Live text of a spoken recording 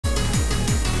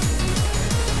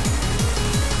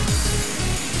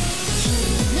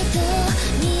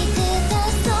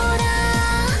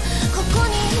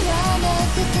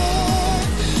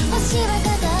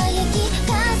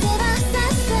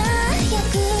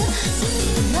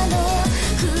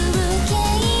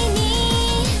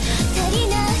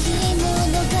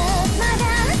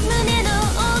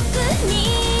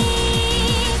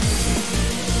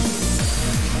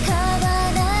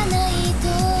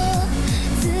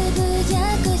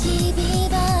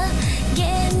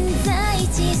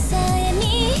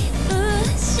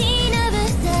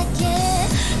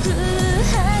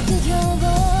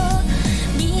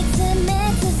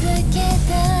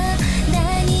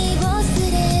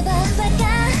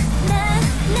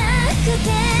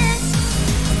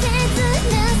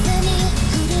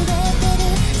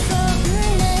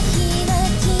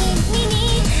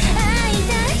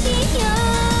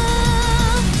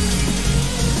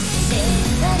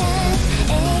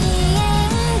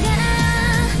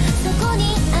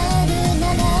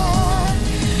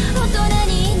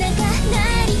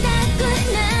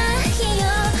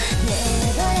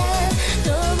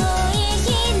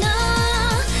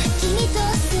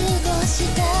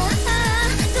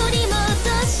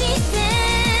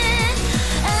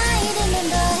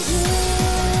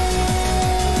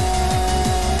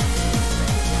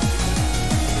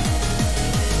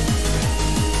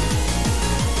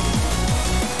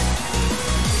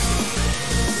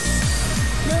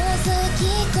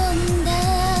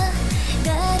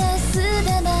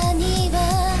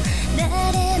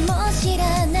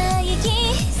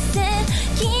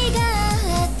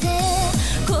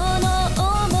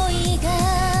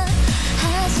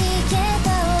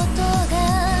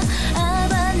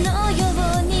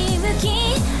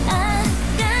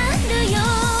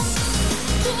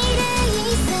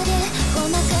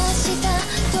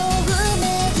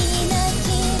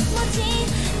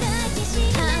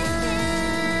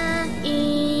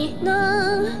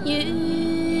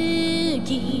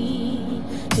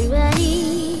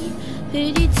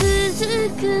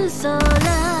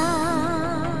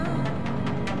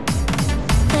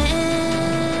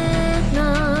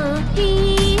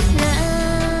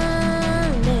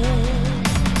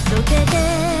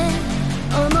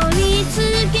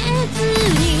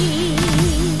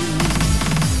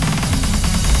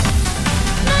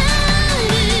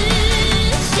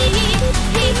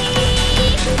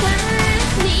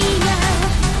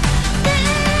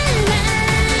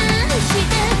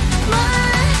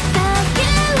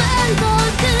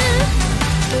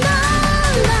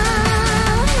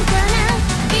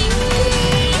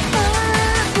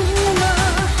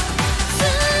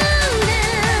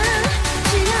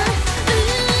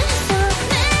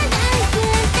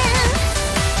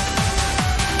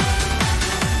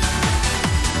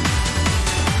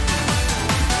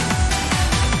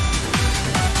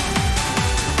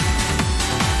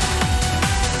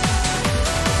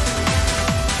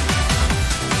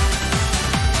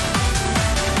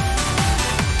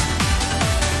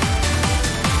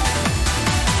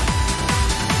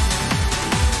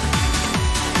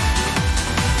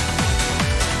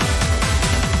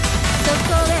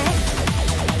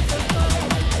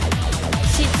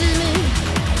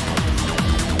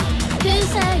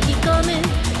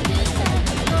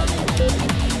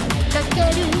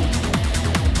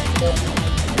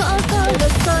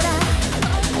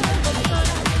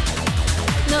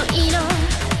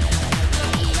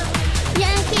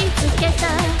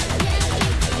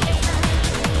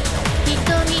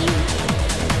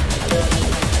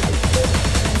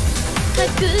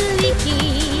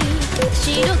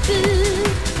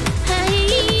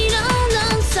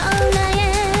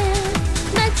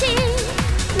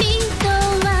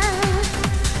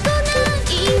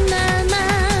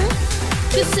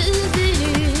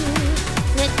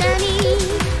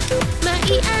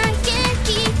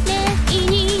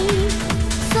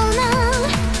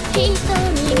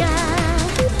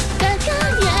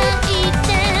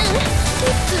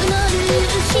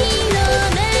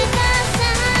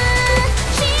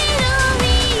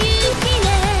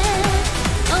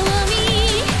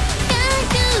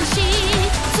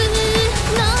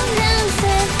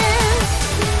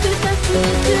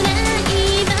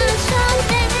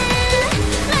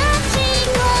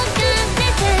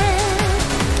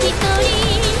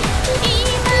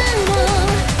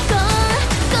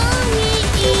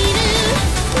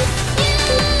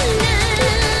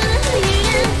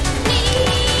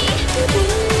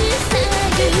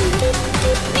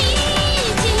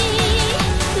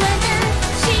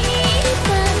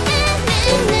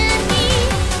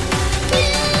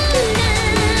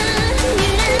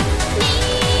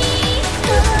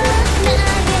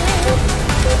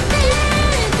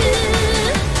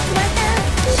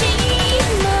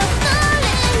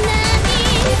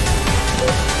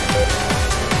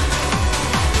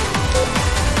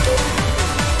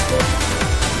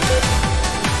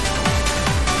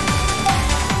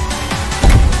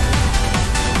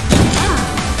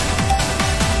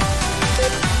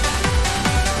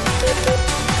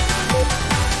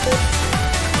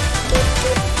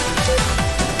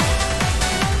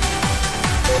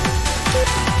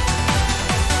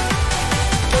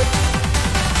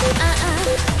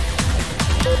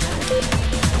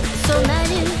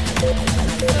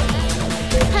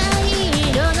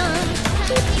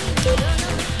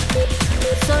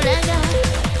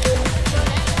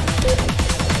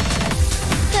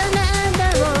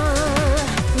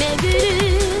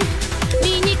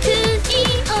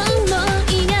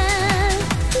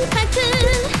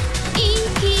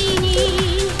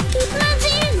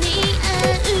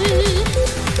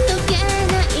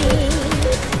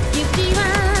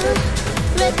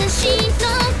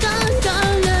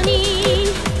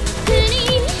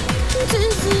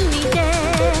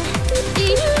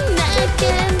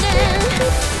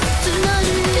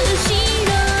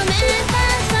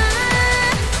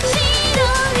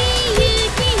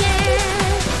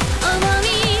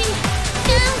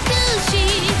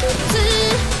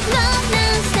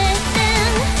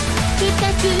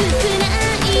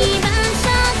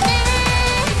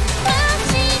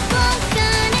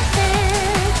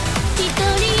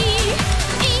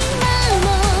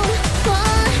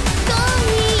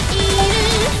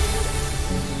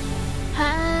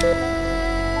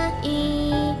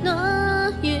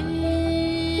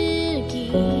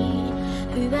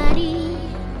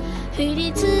降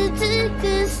り続く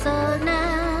空手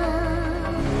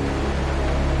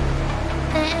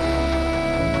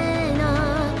の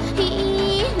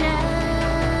ひら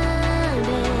で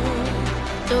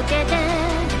溶けて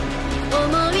思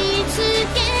いつ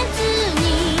けずに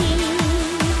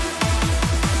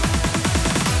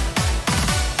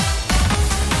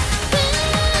ふわ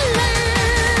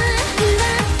ふわ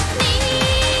に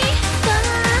閉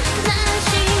ざして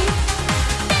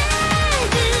る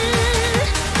心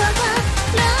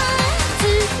冷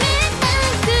た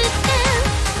くて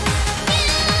ゆ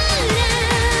ら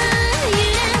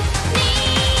ゆらに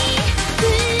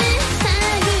塞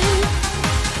ぐ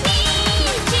道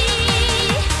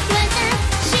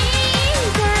私が選びふ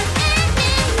わふわ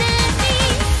に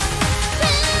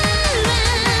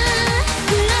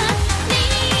閉ざ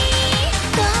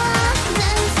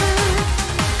す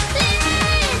れ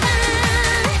ば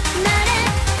慣れ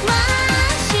は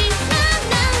知ら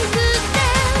なくて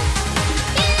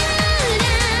ゆらゆ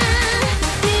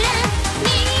らに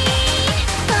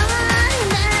放られ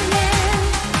てく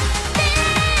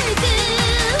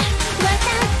私の中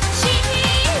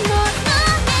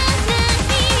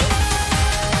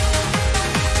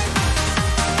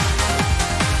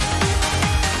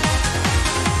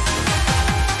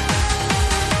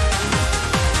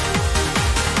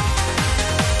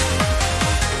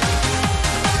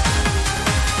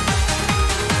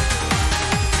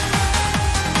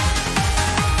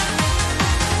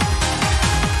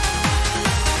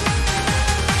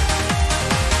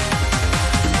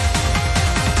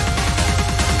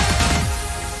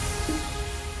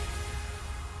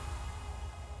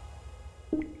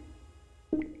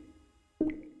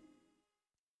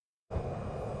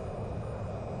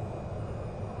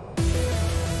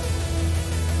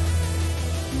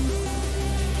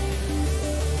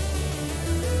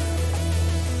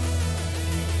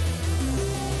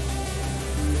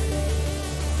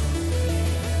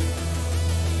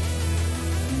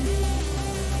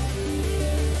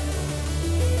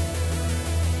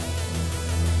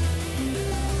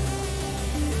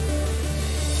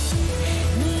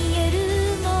見え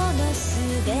るものす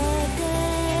べて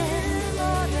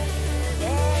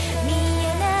見え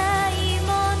ない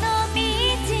もの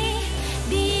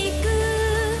導く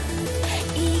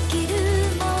生きる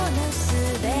ものす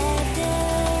べて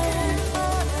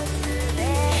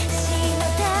死の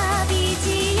旅路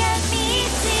へ導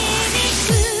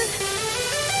く燃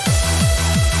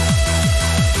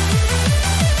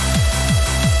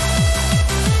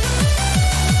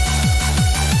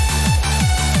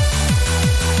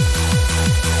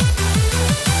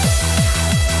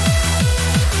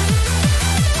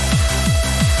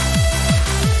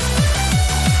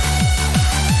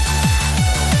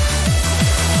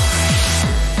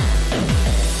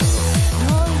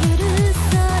ゆる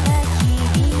空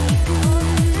響く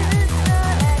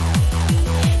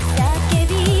叫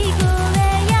び声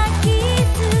やキス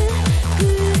く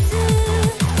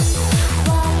す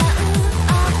笑う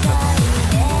赤い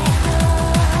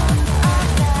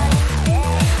猫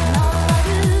回る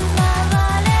回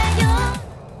れよ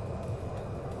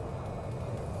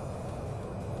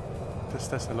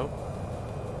Test hello.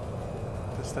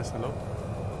 Test hello.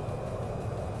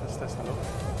 Test hello.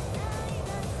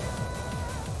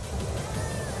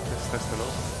 Test hello.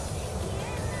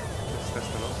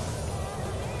 Test hello.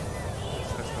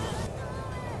 Test hello.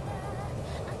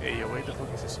 Hey, yo, why the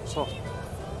fuck is it so soft? I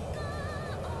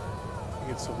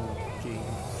think it's some game.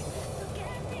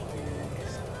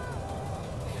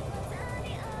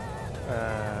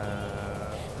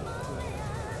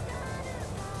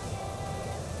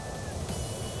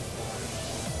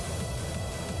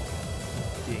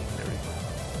 Game, there we go.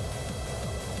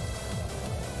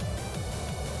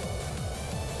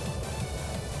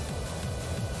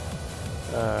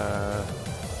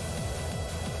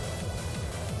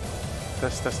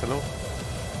 Test hello.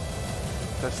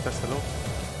 Test hello.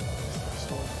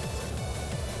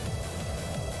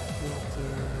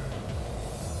 Filter.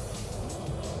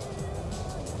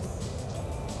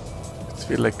 It's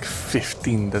feel like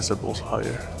 15 decibels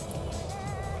higher.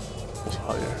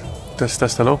 Test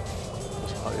hello.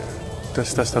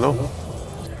 Test hello.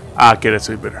 Ah, okay, that's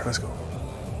way better. Let's go.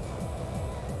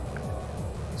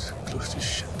 Let's close this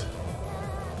shit.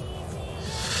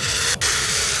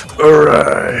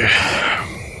 Alright.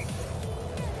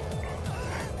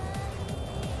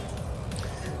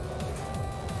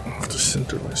 I have to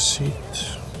center my seat.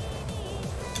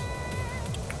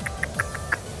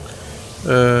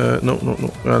 No.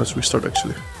 Let's restart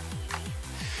actually.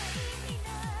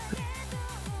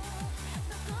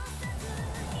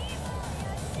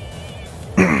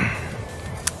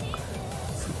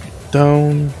 Flip it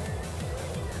down.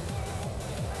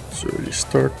 So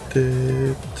restart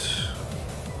it.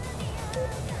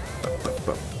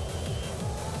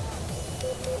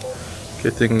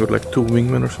 Getting with like 2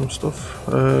 wingmen or some stuff.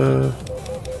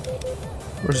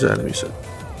 Where's the enemy set?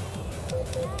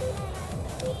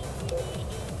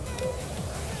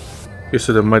 Okay,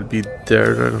 so they might be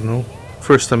there, I don't know.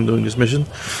 First time doing this mission.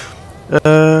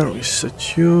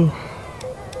 Reset you.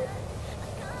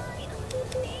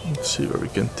 Let's see where we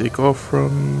can take off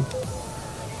from.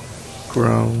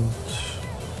 Ground.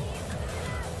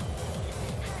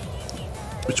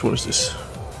 Which one is this?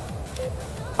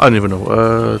 I don't even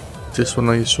know. This one,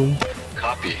 I assume.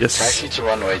 Copy. Yes. Taxi to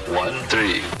runway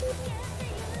 13.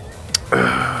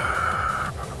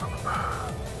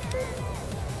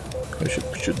 I should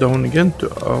push it down again to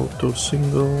auto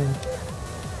single.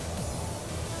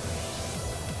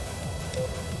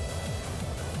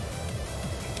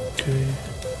 Okay.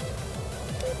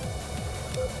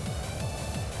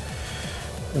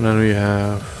 And then we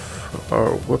have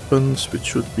our weapons, which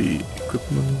should be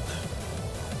equipment.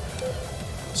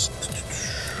 Let's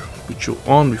put you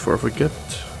on before I forget.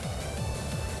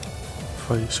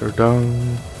 Fires are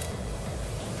down.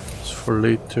 It's for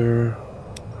later.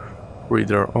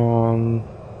 Radar on.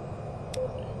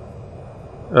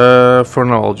 For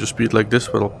now I'll just be it like this,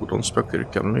 but I'll put on spectator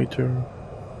cam later.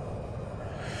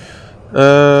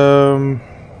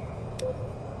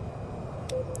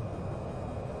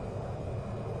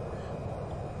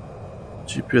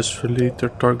 GPS for later,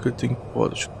 targeting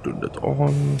pod, I should turn that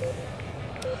on.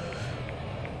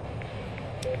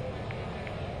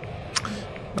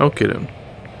 Okay then.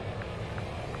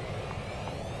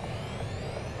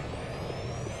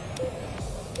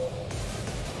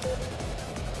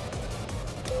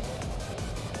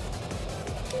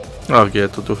 Okay, I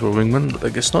thought those were wingmen, but I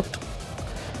guess not.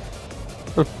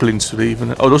 What planes do they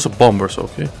even? Oh, those are bombers.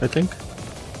 Okay, I think.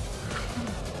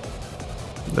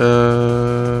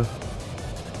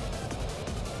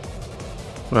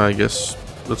 I guess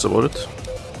that's about it.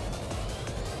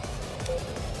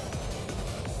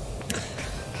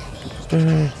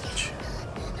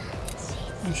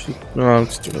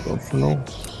 Let's turn it on for now.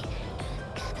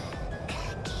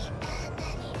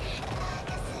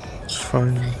 It's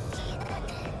fine.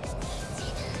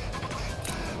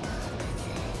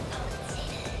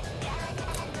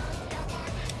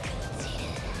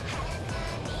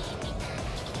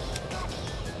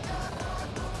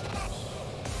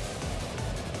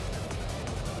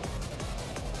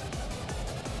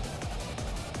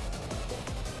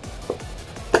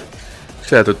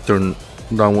 I had to turn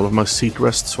down one of my seat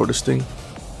rests for this thing.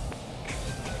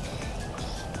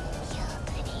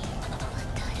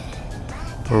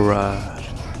 Alright.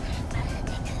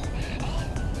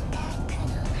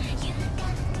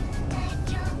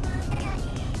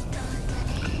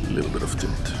 A little bit of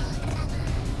tint.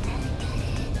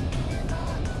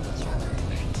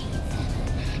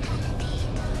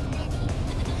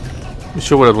 I'm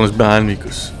sure what that one's behind me,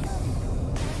 because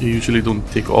you usually don't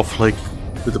take off like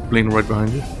with the plane right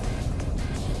behind you.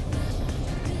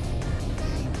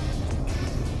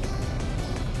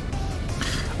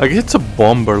 I guess it's a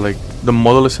bomber, like the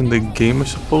model is in the game, I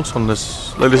suppose,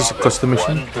 unless like this is a custom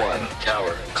mission. 1-1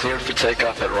 tower, clear for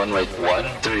takeoff at runway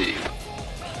 13.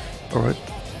 Alright.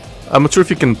 I'm not sure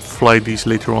if you can fly these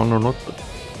later on or not, but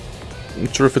I'm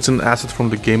not sure if it's an asset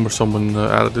from the game or someone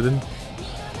added it in.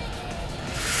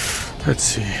 Let's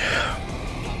see.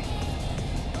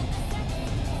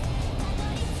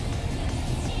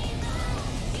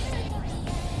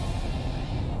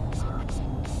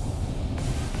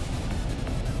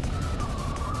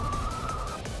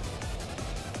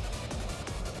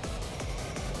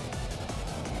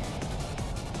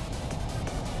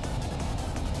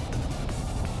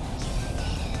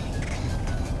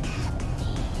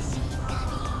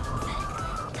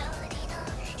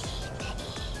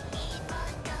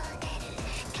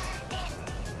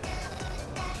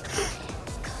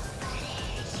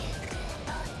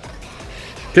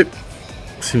 Okay,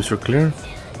 seems we're clear.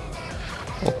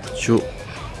 I'll put you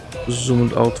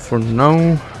zoomed out for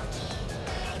now.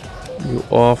 You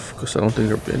off, because I don't think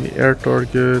there'll be any air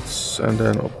targets. And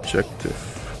then objective.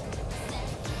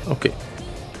 Okay.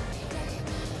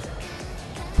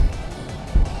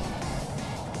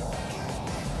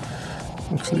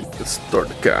 Actually, let's start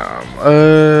the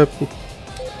cam.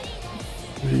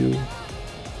 View.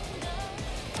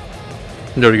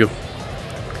 There we go.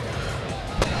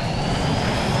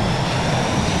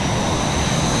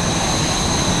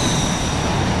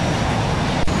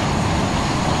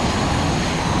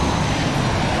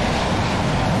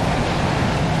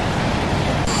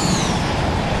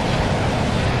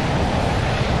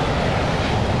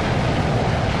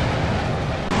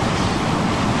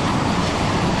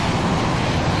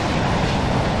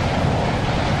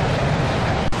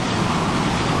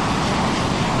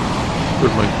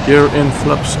 my gear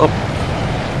influx up.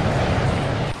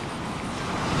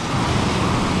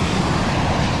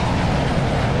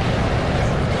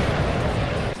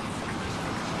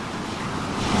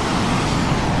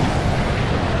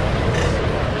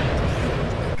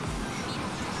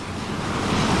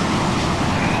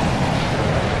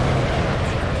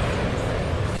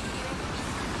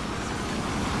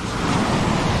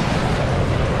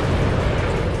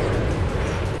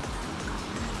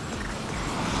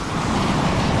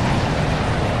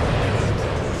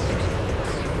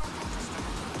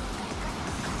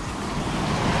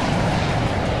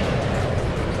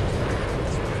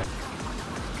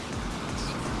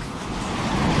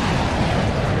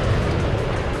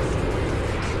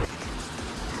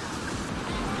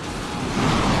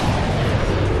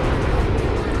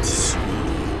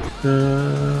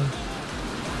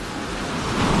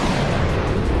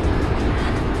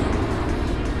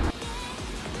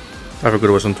 I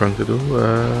forgot what I'm trying to do.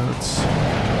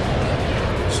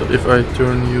 So if I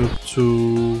turn you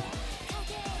to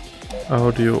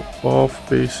audio off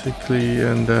basically,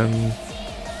 and then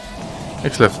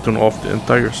actually I have to turn off the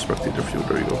entire spectator view.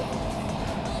 There you go.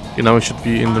 Okay, now we should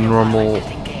be in the normal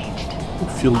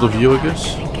field of view, I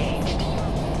guess.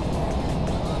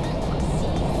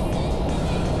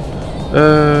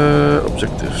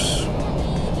 Objectives.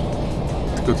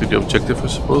 Let's go to the objective, I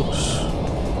suppose.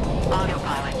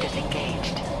 Autopilot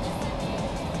disengaged.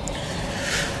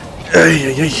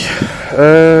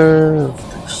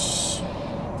 Thanks.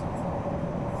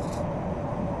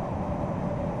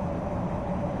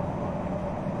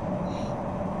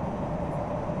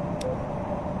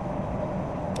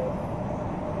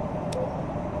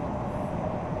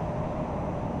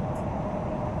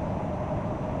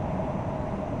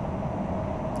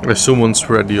 I assume once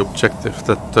we're at the objective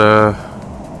that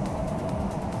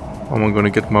I'm gonna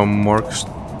get my marks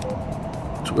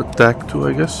to attack to,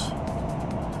 I guess.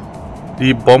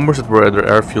 The bombers that were at their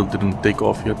airfield didn't take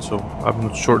off yet, so I'm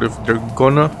not sure if they're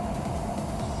gonna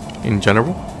in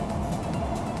general.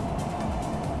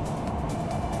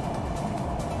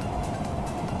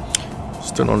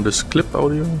 Let's turn on this clip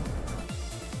audio.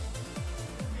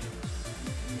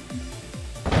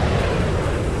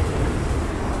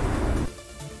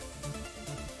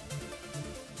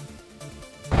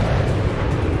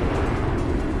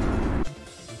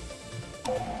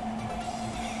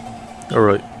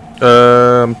 Alright,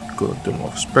 I'm gonna turn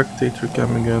off spectator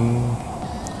cam again.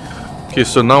 Okay,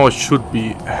 so now I should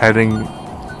be heading...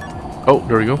 Oh,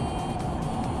 there we go.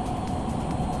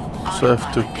 So I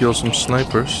have to kill some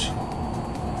snipers.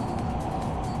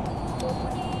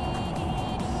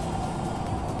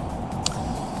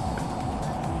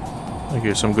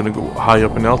 Okay, so I'm gonna go high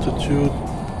up in altitude,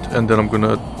 and then I'm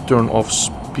gonna turn off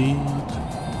speed.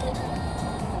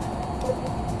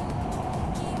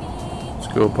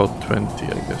 Go about 20,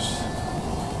 I guess.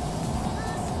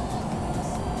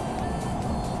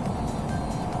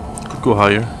 Could go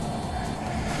higher.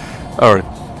 Alright.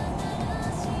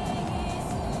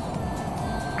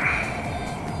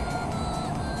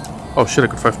 Oh shit, I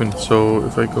got 5 minutes. So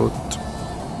if I go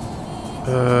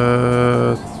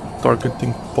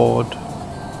targeting pod.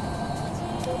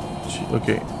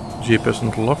 Okay, GPS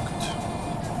not locked.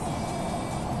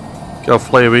 Okay, I'll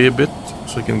fly away a bit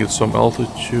so I can get some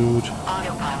altitude.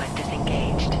 Autopilot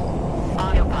disengaged.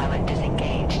 Autopilot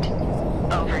disengaged.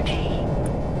 Over G.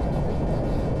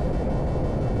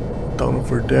 Down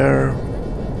over there.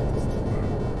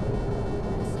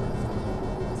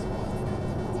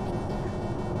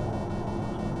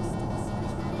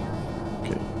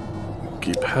 Okay.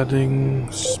 Keep heading.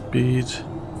 Speed.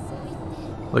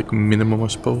 Like minimum, I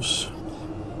suppose.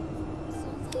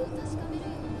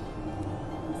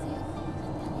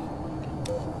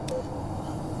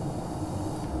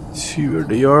 See where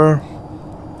they are.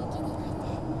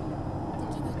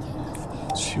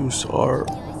 Let's use our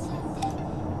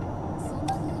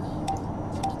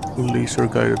laser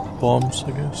guided bombs,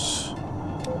 I guess.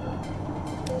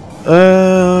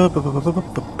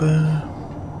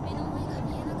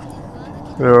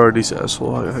 Where are these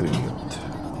assholes hiding it?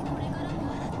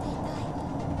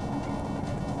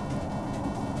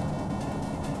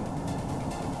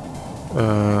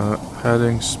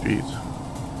 Heading speed.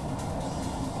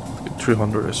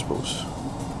 300, I suppose.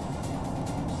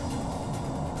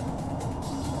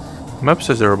 Map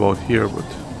says they're about here, but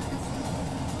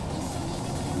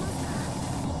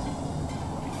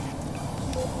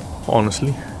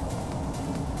honestly,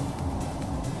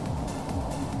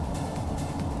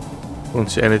 don't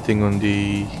see anything on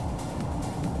the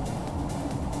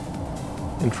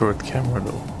infrared camera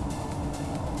though.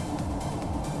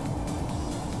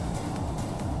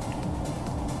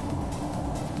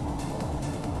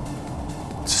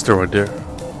 still right there.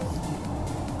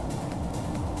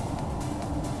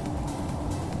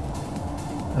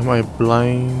 Am I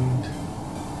blind?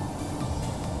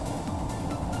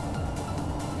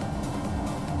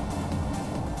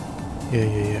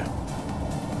 Yeah.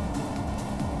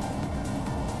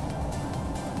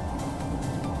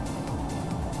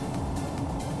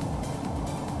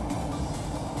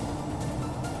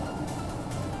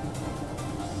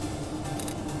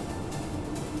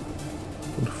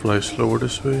 Gonna fly slower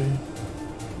this way.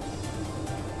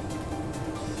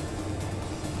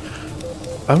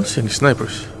 I don't see any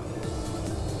snipers.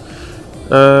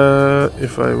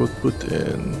 If I would put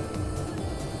in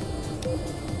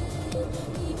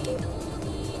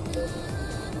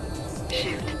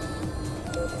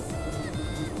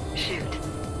Shoot.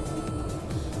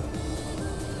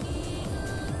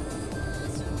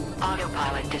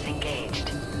 Autopilot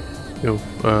disengaged. yo,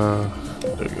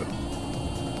 there you go.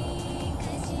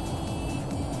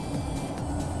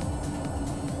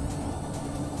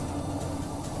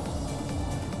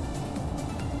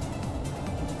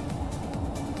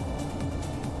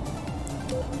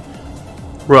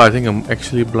 Bro, I think I'm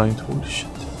actually blind. Holy shit.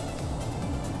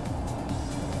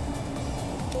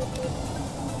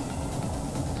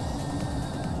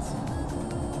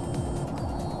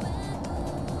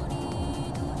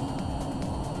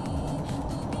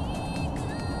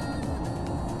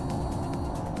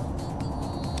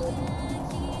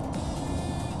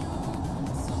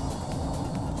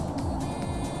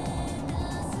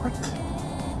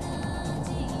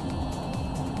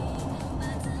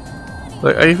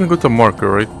 Like, I even got a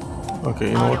marker, right? Okay,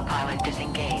 you know what? Autopilot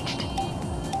disengaged.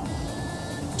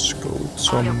 Let's go with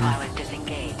some. Autopilot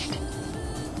disengaged.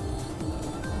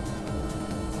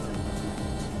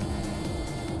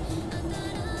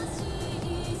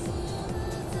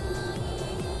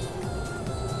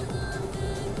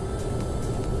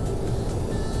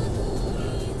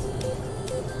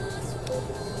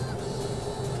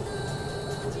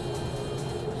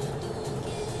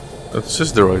 That's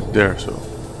just the right there, so.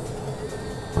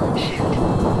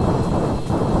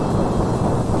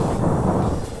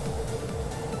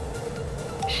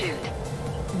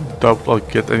 Doubt I'll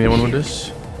get anyone with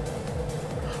this.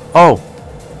 Oh!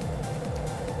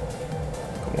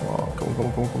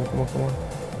 Come on.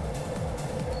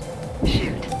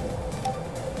 Shoot.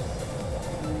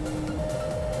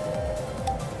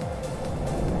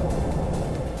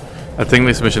 I think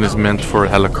this mission is meant for a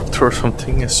helicopter or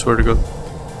something, I swear to God.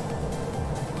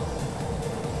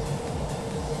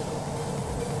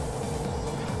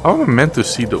 How am I meant to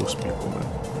see those people, man?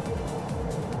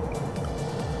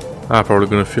 I'm probably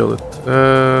gonna feel it.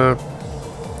 No,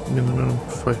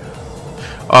 5.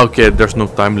 Okay, there's no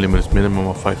time limit, it's minimum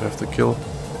of 5 I have to kill.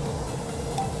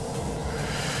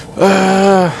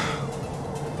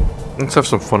 Let's have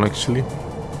some fun actually.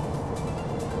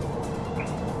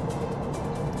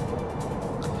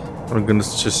 I'm gonna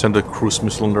just send a cruise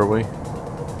missile on their way.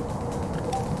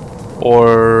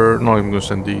 Or no, I'm gonna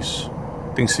send these.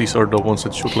 I think these are the ones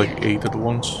that shoot like 8 at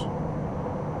once.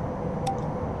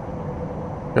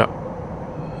 Yeah.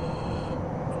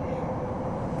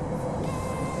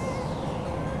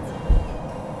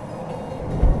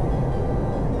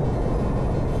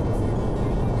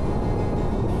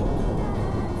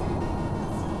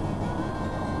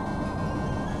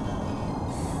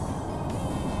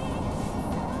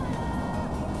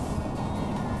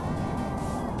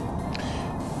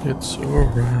 It's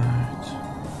alright.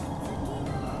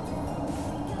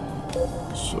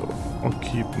 So I'll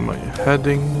keep my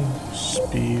heading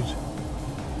speed.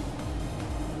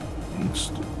 Let's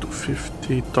do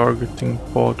 250. Targeting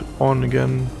pod on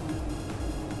again.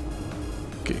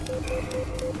 Okay.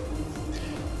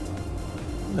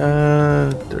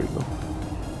 There you go.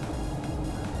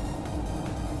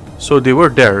 So they were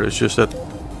there. It's just that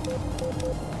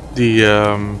the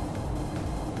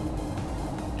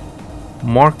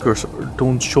markers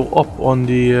don't show up on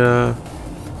the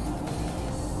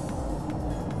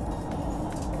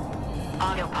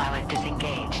Autopilot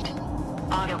disengaged.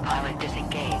 Autopilot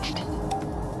disengaged.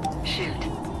 Shoot.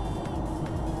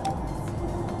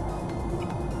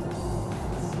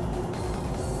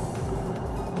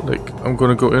 like, I'm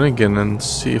gonna go in again and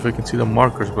see if I can see the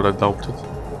markers, but I doubt it.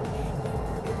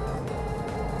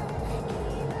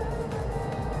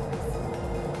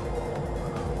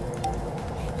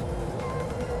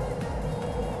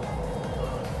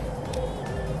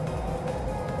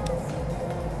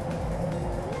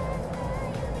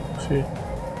 See?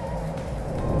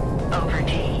 Over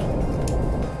T.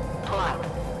 Pull up.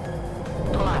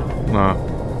 Pull up. Nah.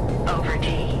 Over T.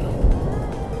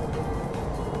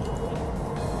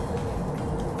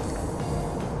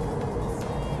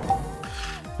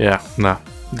 Yeah, nah.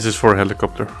 This is for a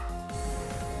helicopter.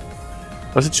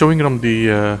 Was it showing it on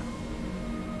the...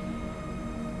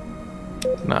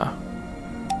 Nah.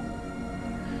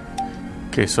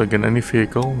 Okay, so again, any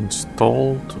vehicle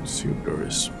installed. Let's see what there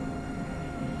is.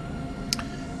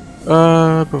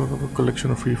 Collection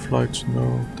of free flights.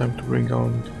 No. Time to bring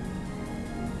down...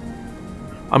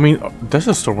 I mean,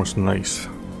 Desert Storm was nice.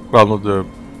 Well, not the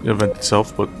event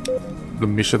itself, but the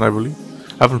mission, I believe.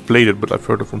 I haven't played it, but I've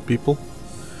heard it from people.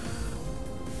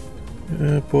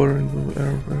 Pouring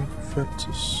air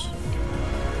fences.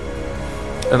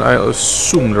 And I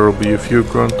assume there will be a few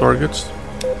ground targets.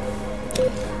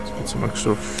 Let's get some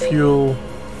extra fuel.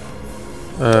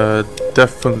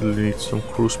 Definitely need some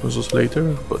cruise missiles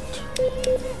later, but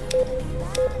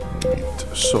need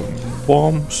some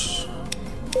bombs.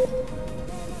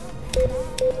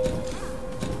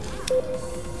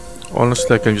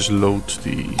 Honestly, I can just load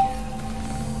the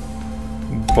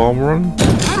bomb run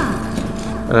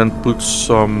and then put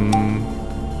some,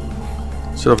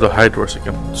 instead of the Hydras, I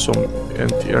can put some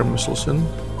anti-air missiles in.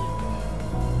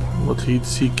 Not heat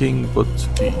seeking, but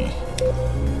the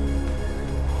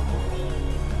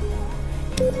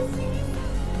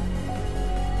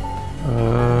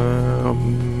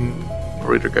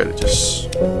radar guidages.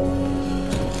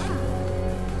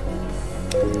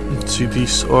 Let's see,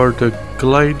 these are the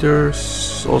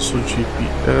gliders, also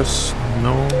GPS,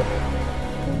 no.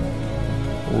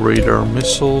 Radar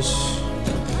missiles.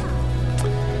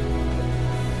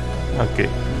 Okay.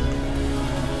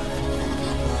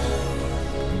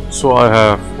 So I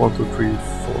have 1, 2, 3,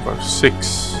 4, 5,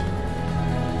 6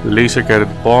 laser guided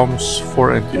bombs,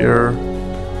 4 anti-air,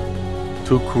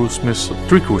 3 cruise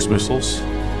missiles,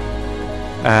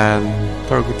 and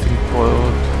targeting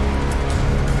pod.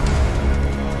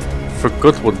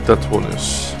 Forgot what that one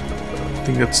is. I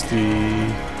think that's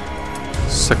the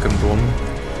second one.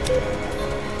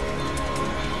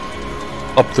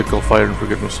 Optical fire and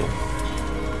frigate missile.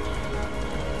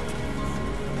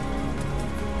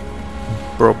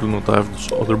 Probably not have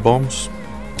those other bombs.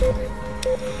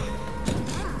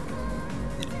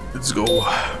 Let's go.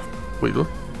 Wait, what?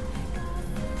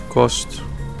 Cost.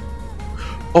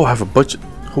 Oh, I have a budget.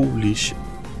 Holy shit.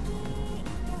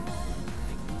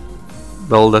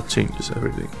 Well, that changes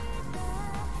everything.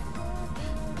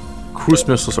 Cruise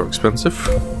missiles are expensive.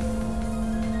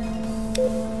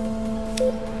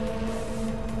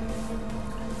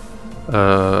 I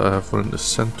have one in the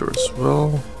center as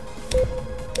well.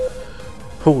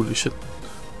 Holy shit.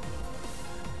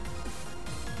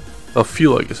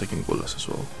 Fuel, I guess I can go less as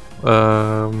well.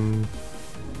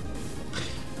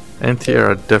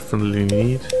 Anti-air I definitely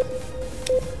need.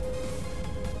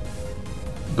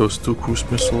 Those 2 cruise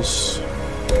missiles.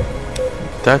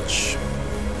 Attach.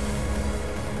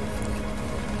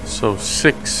 So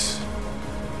 6.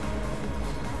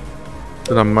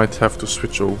 Then I might have to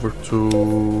switch over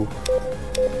to...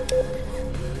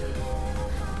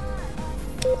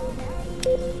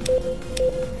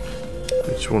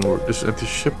 Which one were this?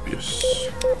 Anti-ship? Yes.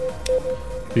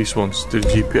 These ones, the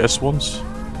GPS ones.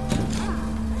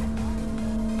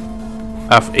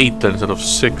 I have 8 then instead of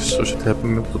 6, so should have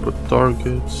multiple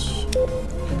targets.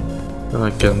 Then I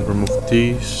can remove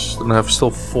these. Then I have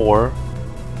still 4.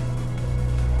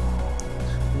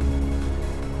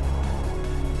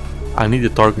 I need a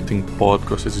targeting pod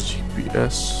because it's a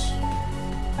GPS.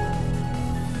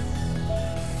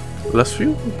 Less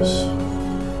fuel? Yes.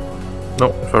 No,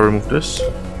 if I remove this.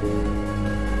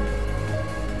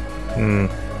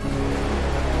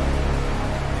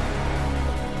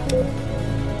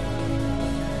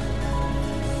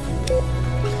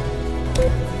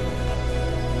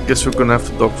 Guess we're gonna have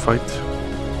to dogfight.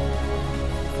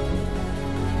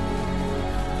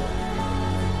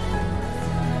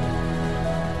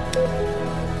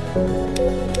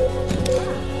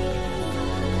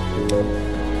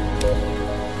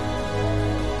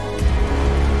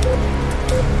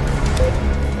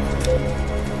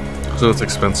 So that's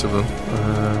expensive then.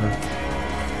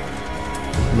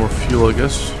 More fuel, I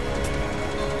guess.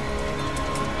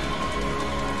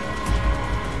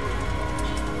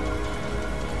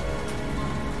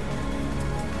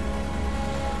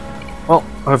 Well,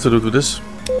 I have to do it with this.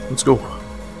 Let's go.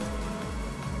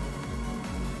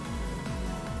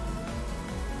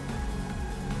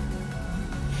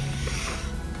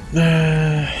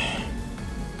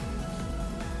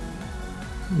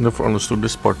 Never understood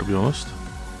this part, to be honest.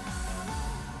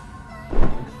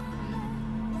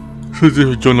 So if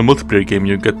you join a multiplayer game,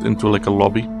 you get into like a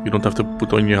lobby. You don't have to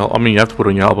put on your... I mean, you have to put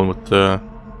on your album, but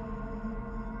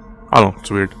I don't know, it's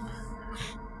weird.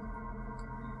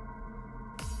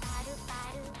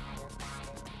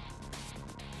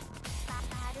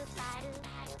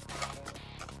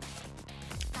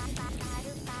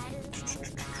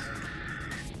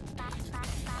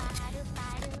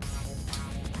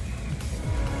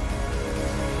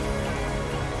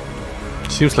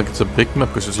 Seems like it's a big map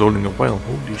because it's loading a while.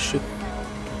 Holy shit.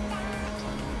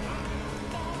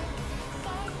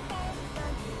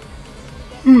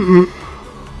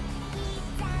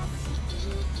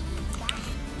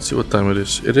 Let's see what time it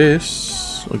is. It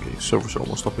is... Okay, servers are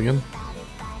almost up again.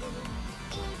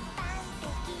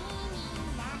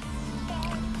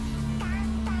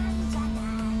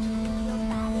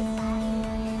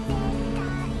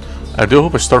 I do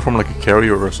hope I start from like a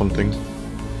carrier or something.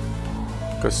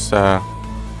 Because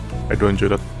I do enjoy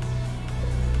that.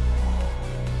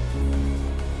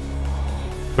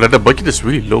 But the budget is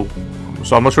really low.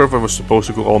 So I'm not sure if I was supposed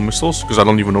to go all missiles, because I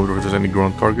don't even know if there's any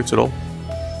ground targets at all.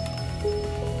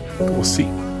 We'll see.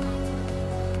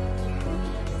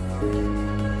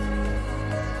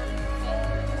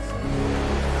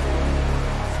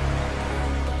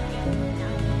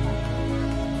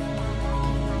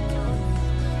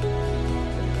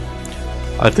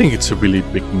 I think it's a really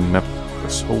big map,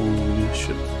 because holy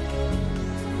shit.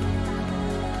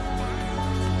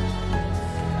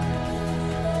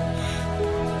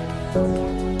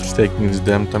 It's taking its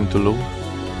damn time to load.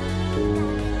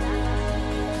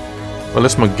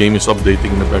 Unless my game is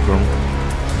updating in the background.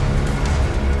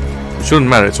 It shouldn't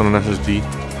matter, it's on an SSD.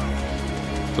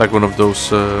 Like one of those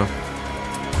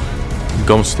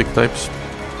gum stick types.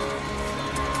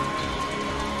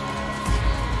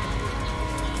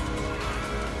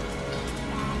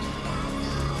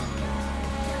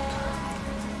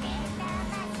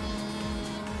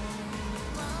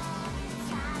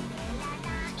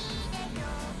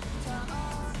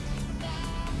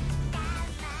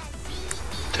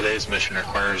 Today's mission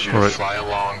requires you to fly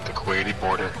along the Kuwaiti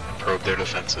border and probe their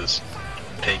defenses.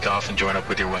 Take off and join up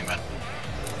with your wingmen.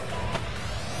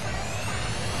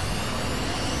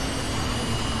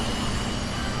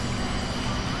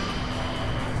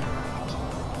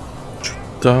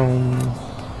 Down.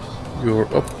 You're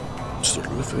up.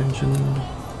 Start lift engine.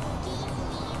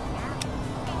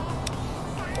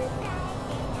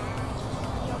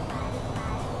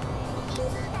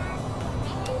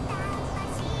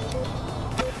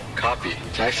 Copy.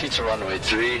 Taxi to runway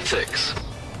 36.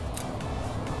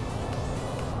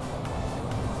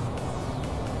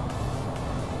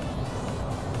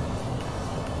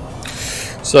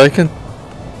 So I can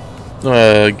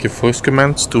give voice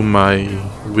commands to my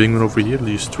wingman over here,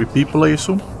 these 3 people I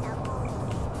assume.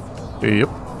 Yep.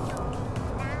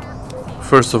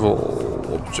 First of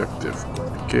all, objective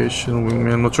communication,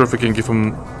 wingman. I'm not sure if I can give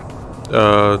him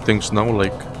things now,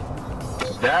 like...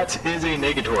 That is a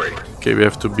negatory. Okay, we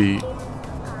have to be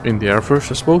in the air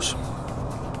first, I suppose.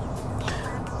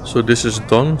 So this is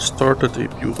done. Started,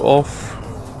 APU off.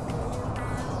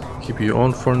 Keep you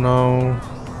on for now.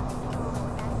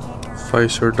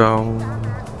 Visor down.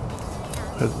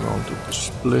 Head mount to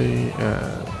display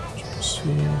and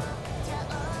see.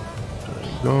 There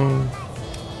you go.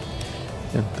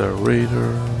 Enter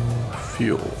radar.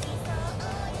 Fuel.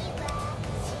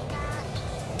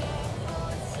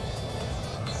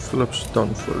 Flaps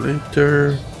done for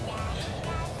later.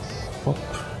 Up.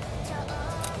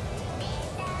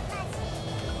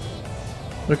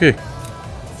 Okay.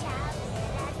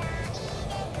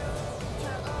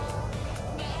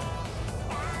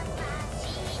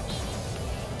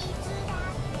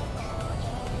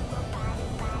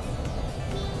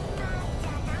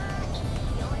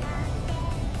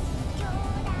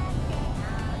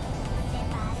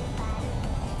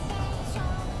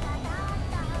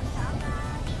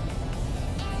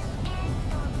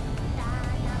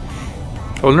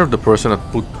 I wonder if the person that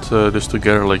put this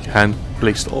together like hand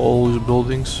placed all these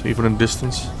buildings, even in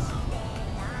distance.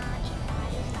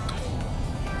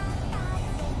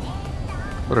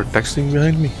 What are texting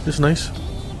behind me? This is nice.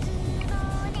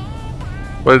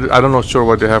 But I'm not sure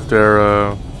why they have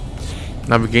their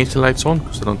navigation lights on,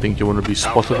 because I don't think you want to be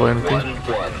spotted by anything.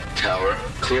 1-1 tower,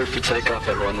 cleared for takeoff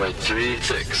at runway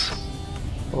 36.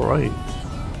 Alright.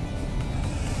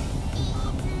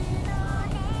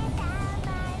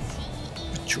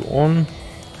 Put you on.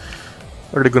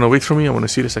 Are they gonna wait for me? I wanna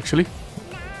see this actually.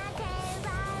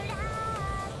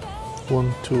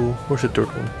 1, 2, where's the third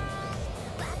one?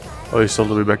 Oh, he's all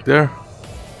the way back there.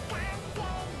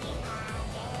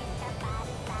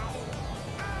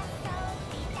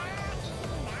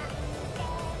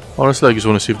 Honestly, I just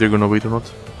want to see if they're gonna wait or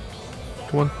not.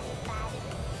 Come on.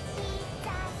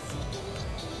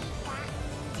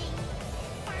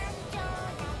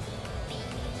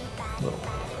 No.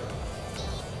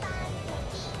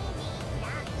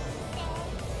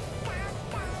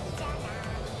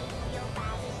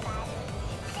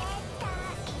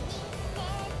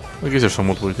 I guess they're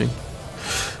somewhat waiting.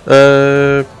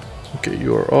 Okay,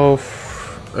 you are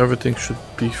off. Everything should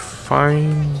be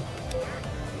fine.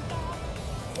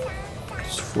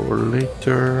 for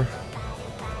later.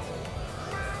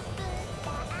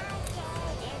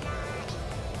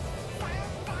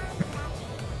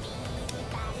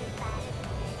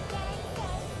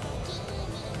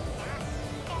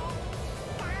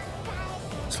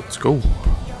 So let's go.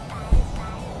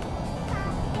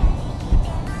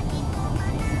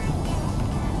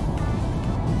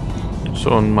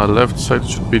 So on my left side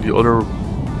should be the other.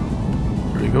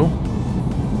 There you go.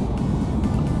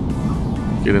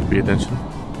 Didn't pay attention.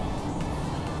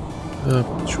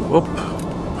 Two up,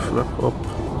 flap up.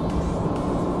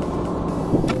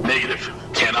 Negative.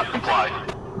 Cannot comply.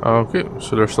 Okay,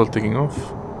 so they're still taking off.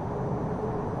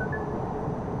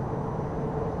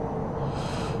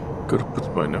 Gotta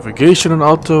put my navigation on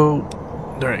auto.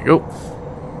 There you go.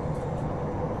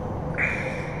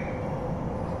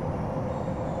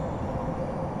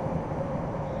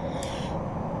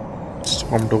 Let's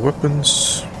arm the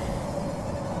weapons.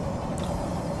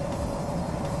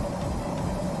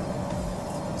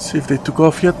 See if they took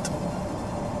off yet.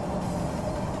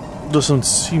 Doesn't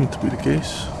seem to be the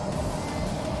case.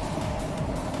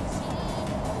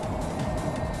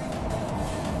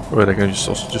 Wait, I can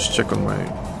also just check on my.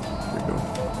 There we go.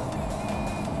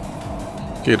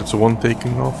 Okay, that's one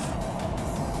taking off.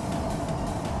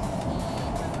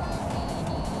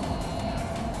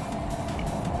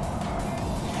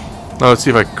 Now let's see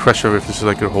if I crash or if this is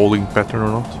like a holding pattern or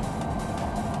not.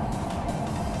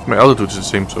 My altitude is the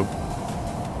same, so.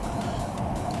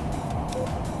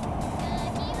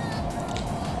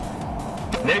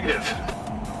 Negative.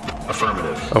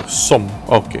 Affirmative. Oh, some.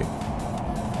 Okay.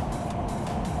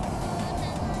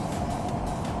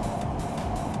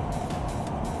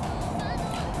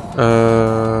 There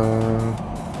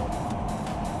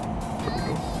we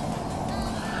go.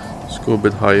 Let's go a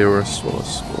bit higher as well, I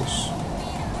suppose.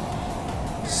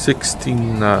 69.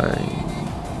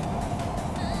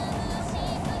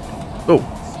 Oh,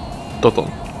 dot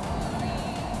on.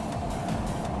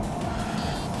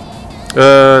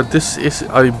 This is,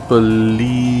 I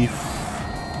believe,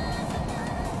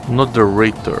 not the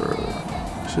Raider,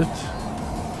 is it?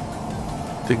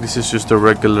 I think this is just a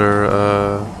regular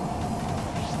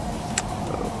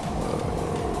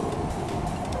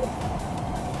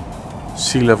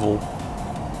sea level.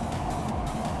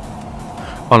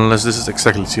 Unless this is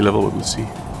exactly sea level, we'll see.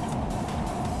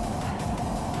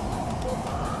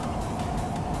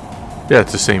 Yeah,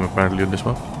 it's the same apparently on this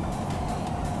one.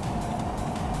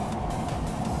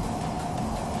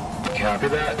 Copy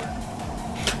that.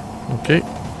 Okay.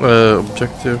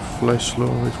 Objective, fly slow,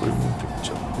 wait for me to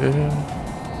jump in.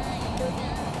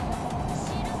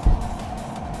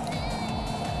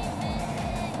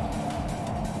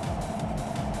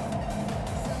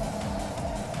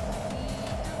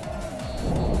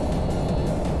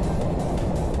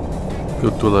 Go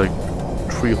to like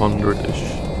 300-ish.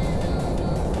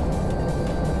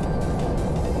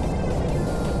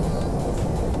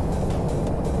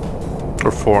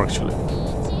 Or 4 actually.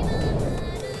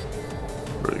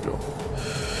 There you go.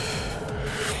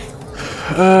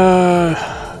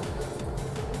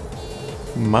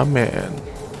 My man.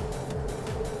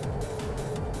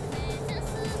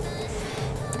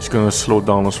 He's gonna slow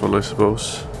down as well, I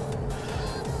suppose.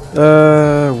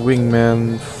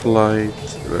 Wingman flight.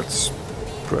 Let's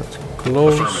spread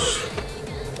close.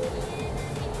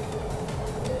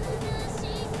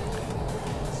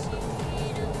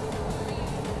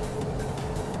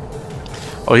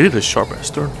 Oh, he did a sharp ass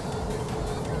turn.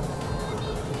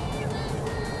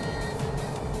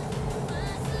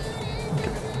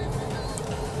 Okay.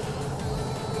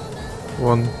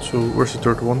 1, 2. Where's the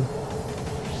third one?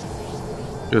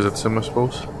 Yes, that's him, I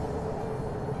suppose.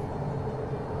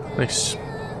 Nice.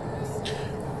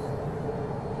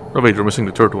 Oh wait, we're missing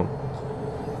the third one.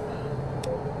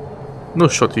 No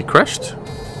shot, he crashed.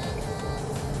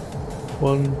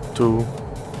 1, 2.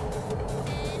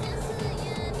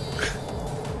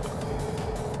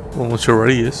 I'm not sure where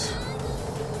he is.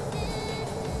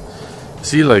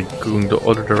 Is he like going the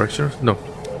other direction? No.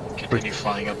 Continue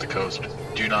flying up the coast.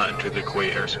 Do not enter the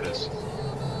Kuwait airspace.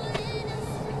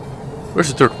 Where's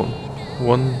the third one?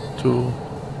 1, 2.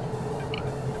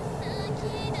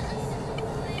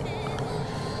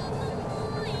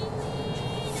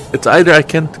 It's either I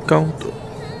can't count.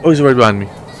 Oh, he's right behind me.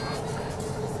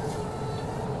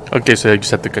 Okay, so I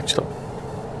just have to catch up.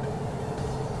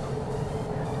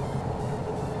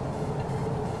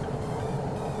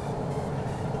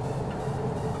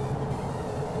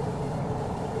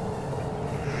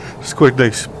 It's quite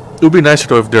nice. It would be nicer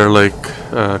though if their like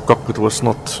cockpit was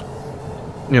not,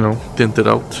 you know, tinted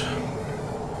out.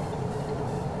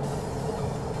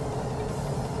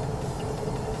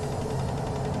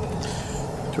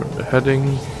 Turn the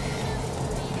heading.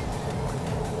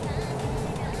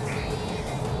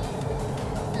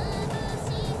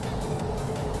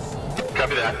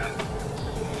 Copy that.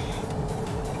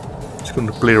 Just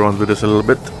gonna play around with this a little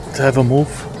bit to have a move.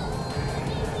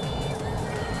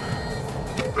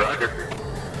 Roger.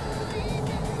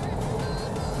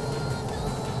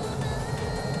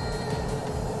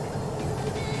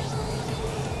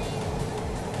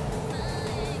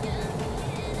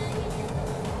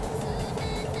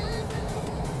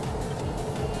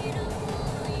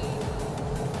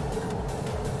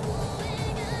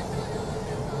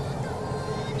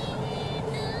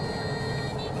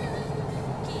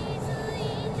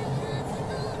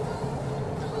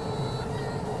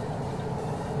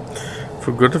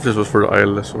 Forgot if this was for the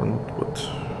ILS or not, but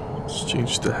let's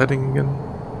change the heading again.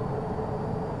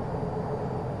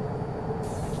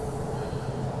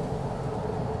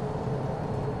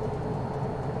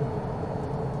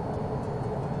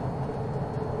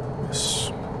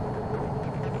 Yes.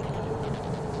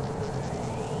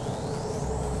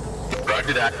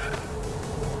 Roger that.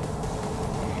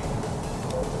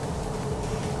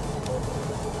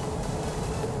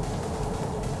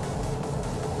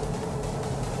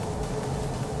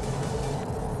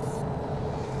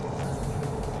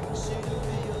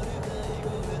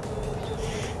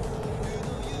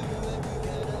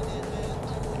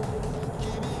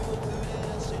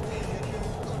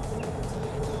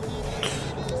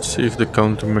 See if the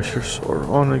countermeasures are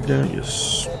on again.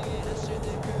 Yes.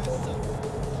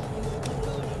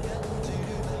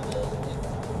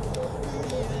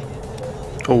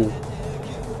 Oh.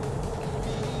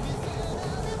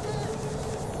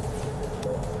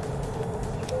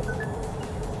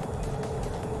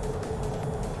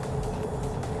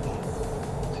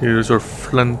 Here's our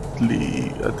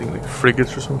friendly, I think, like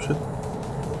frigates or some shit.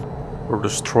 Or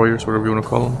destroyers, whatever you want to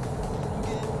call them.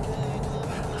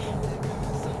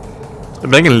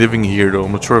 Imagine living here though.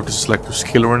 I'm not sure if this is like to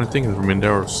scale or anything. I've been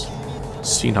there or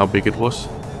seen how big it was.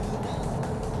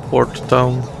 Port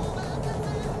town.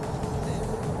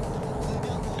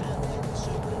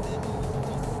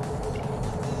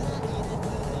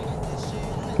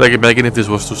 Like imagine if this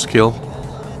was to scale.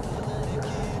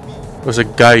 There's a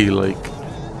guy like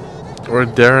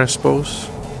right there, I suppose.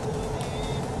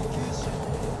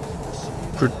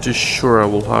 Pretty sure I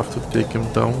will have to take him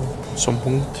down at some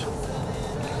point.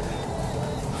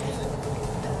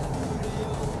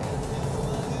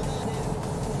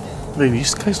 Wait,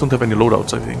 these guys don't have any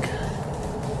loadouts, I think.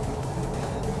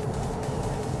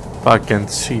 I can't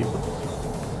see.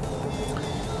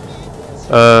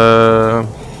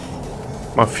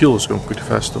 My fuel is going pretty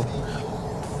fast though.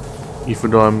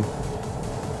 Even though I'm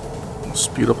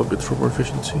speed up a bit for more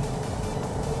efficiency.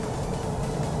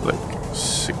 Like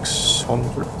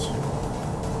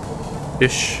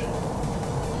 600-ish.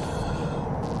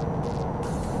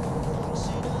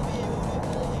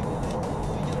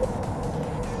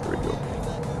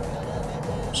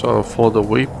 So I'll follow the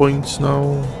waypoints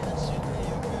now.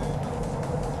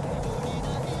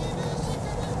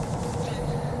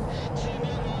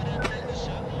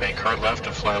 Make hard left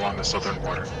and fly along the southern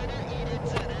border.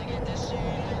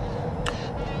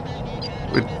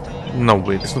 Wait, no,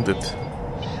 wait, it's not it.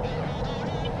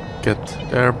 Get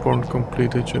airborne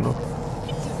completed, you know.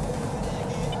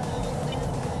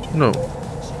 No.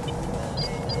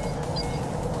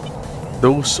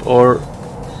 Those are,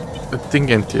 I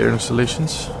think, anti-air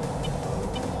installations.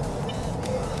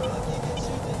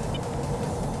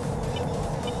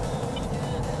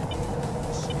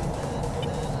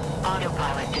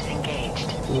 Autopilot disengaged.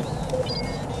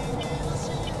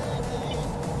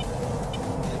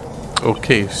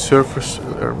 Okay, surface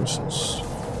air missiles.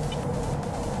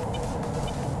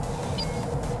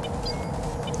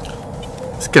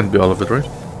 This can't be all of it, right?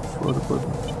 For the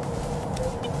button.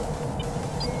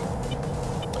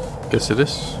 Guess it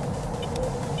is.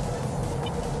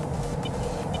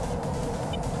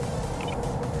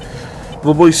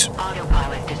 Well, boys,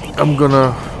 I'm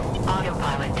gonna.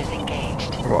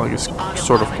 Well, I guess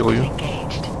sort of kill you.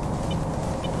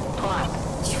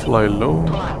 Let's fly low.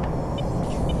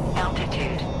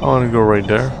 I wanna go right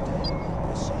there.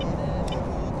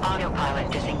 Autopilot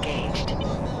disengaged.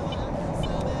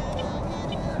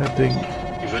 Heading.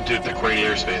 You've entered the Kuwaiti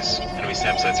airspace. Enemy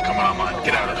SAM sites are coming online.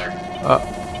 Get out of there.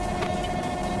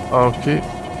 Okay.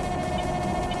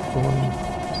 Come on.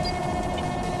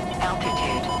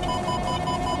 Altitude.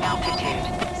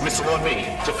 Missile on me.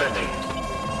 Defending.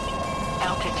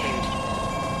 Altitude.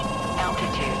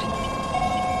 Altitude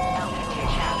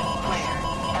shaft flare.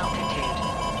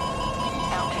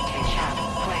 Altitude shaft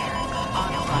flare.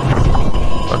 Autopilot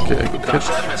disengaged. Okay, I got hit. Dodge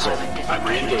that missile. I'm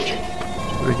re-engaging.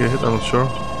 Did I get hit? I'm not sure.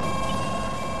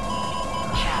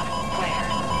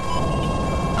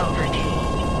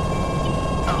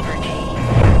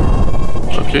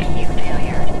 Okay. APU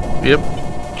failure. Yep.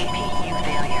 APU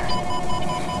failure.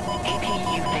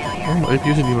 APU failure. Oh, my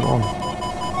APU isn't even on.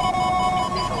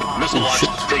 Missile Oh, shit.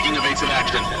 Taking evasive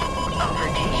action. over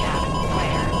T shaft.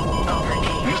 Flare. Over T.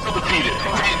 Missile defeated.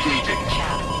 Re-engaging.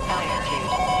 Shaft. Altitude.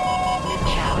 Mid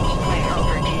shaft. Flare.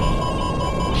 Over T.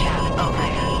 Shaft. Over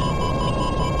T.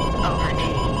 Over T.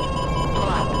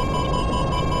 Plug.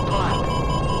 Plug.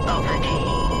 Over T.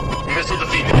 Missile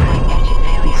defeated. Right engine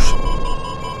failure.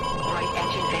 Right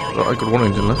engine failure. Oh, I got one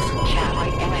engine left. Shaft.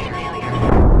 Right engine failure.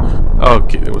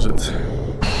 Okay, that was it.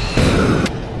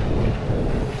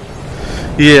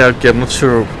 Yeah, okay, I'm not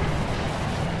sure.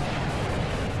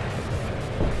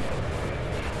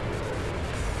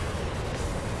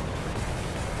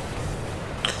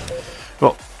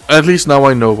 Well, at least now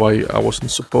I know why I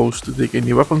wasn't supposed to take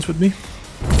any weapons with me.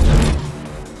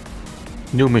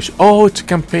 New mission. Oh, it's a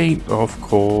campaign. Of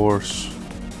course.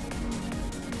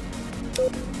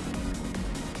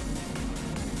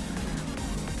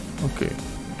 Okay.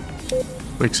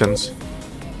 Makes sense.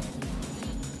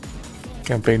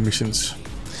 Campaign missions.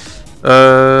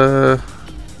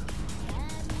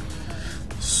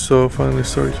 So finally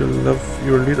started to love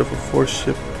your lead of a force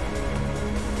ship.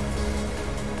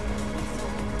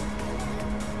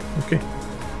 Okay.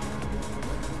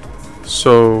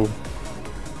 So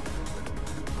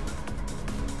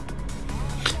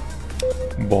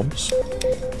bombs.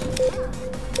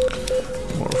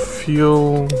 More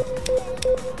fuel.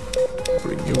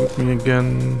 Bring you with me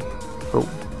again. Oh.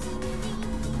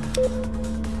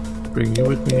 Bring you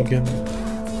with me again.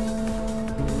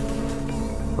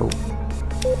 Oh.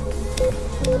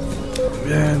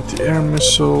 Anti-air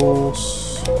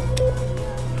missiles.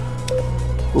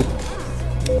 Oh.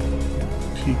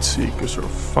 Heat seekers are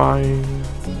fine.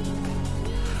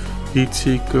 Heat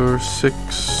seeker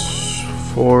 6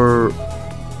 for.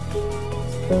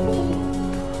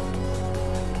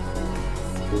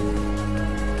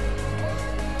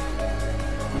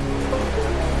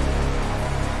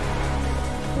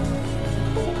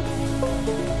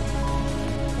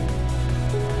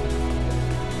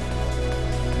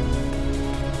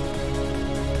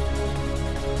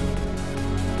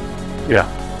 Yeah.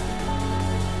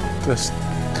 Test.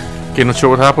 Okay, not sure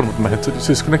what happened, but my headset is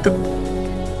disconnected.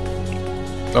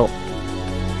 Oh.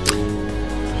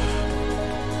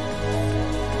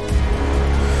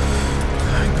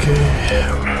 Okay.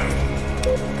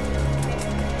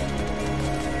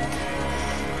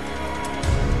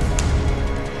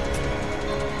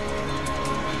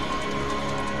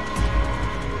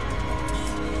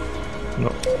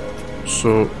 No.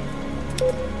 So,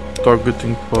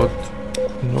 targeting pod.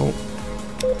 No.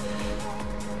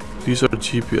 These are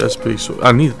GPS based, so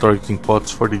I need targeting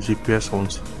pods for the GPS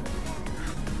ones.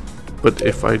 But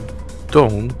if I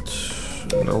don't,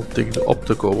 then I'll take the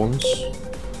optical ones.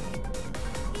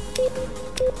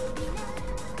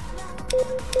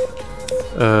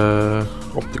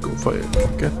 Optical fire,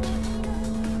 forget.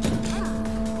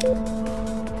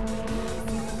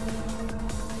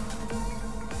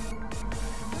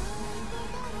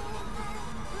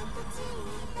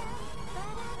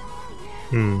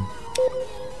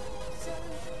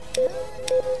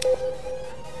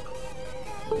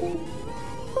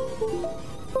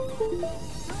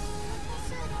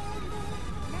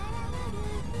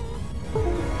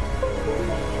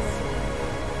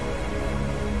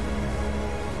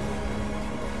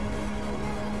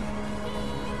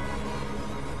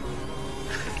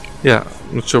 Yeah,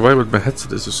 I'm not sure why, but my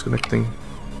headset is disconnecting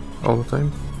all the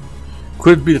time.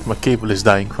 Could it be that my cable is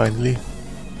dying finally?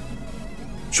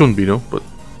 Shouldn't be, no, but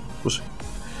we'll see.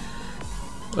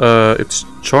 It's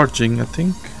charging, I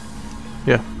think.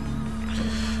 Yeah.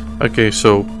 Okay,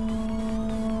 so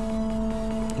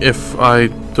if I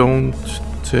don't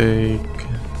take,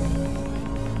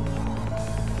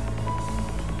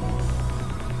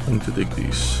 I need to take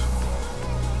these.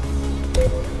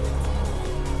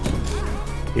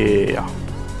 Yeah.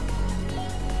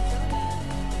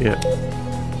 Yeah.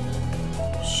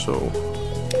 So.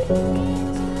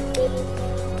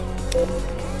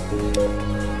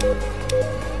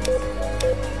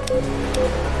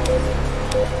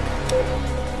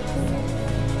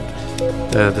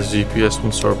 The GPS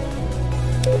ones are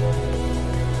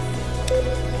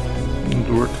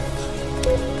endured.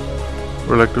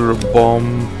 Or like they're a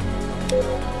bomb.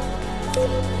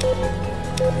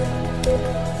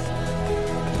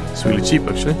 It's really cheap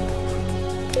actually.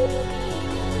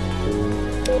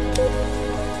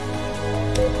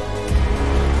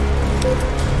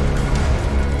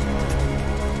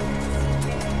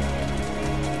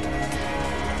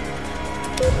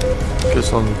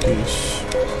 Guess on these.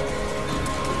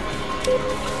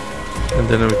 And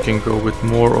then we can go with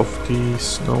more of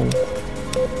these. No.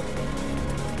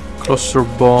 Cluster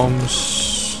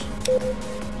bombs.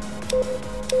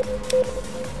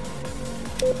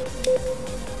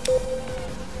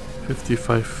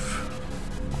 $55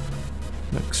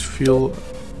 max fuel.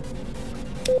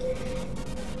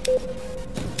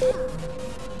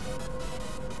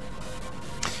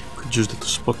 Could use that to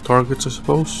spot targets, I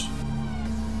suppose.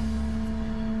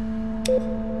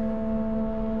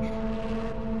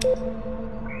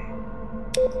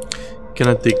 Can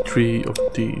I take 3 of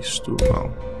these too?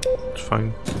 No, it's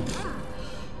fine.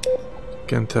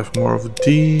 Can't have more of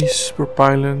these per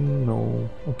pylon? No,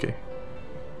 okay.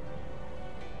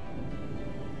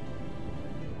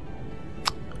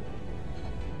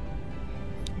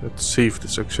 Let's save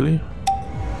this actually.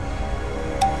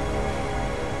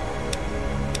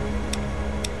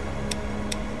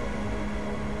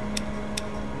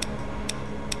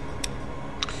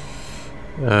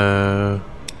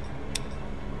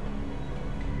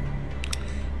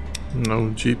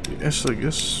 No GPS, I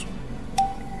guess.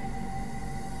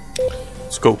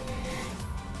 Let's go.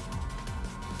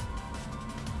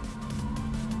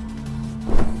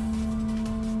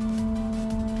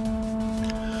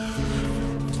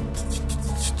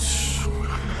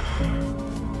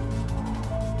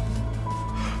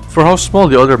 For how small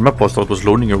the other map was, I thought it was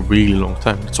loading a really long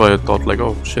time. That's why I thought like,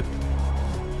 oh shit.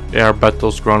 Air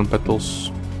battles, ground battles.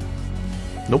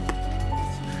 Nope.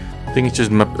 I think it's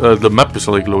just map. The map is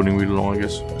like loading really long, I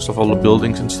guess. Because of all the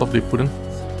buildings and stuff they put in.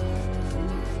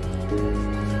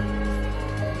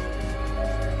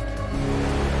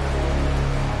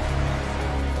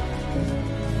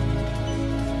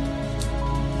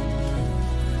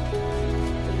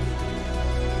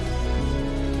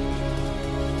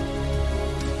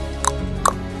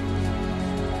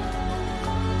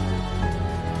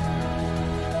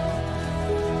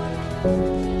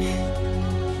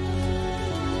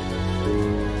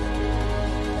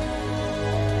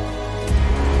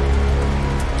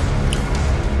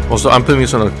 Also, I'm playing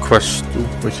this on a quest too,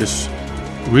 which is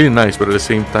really nice, but at the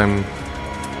same time,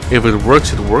 if it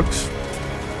works, it works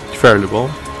fairly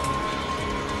well.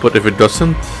 But if it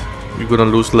doesn't, you're gonna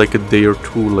lose like a day or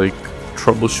two, like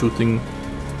troubleshooting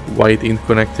why it ain't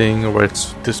connecting or why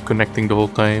it's disconnecting the whole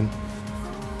time,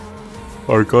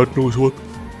 or God knows what.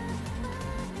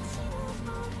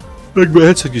 Like my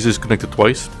headset is disconnected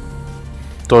twice.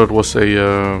 Thought it was a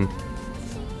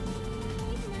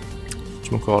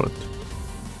whatchamacallit,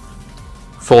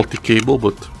 faulty cable,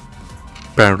 but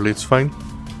apparently it's fine.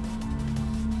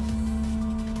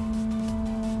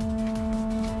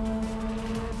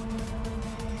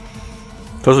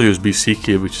 It's also USB-C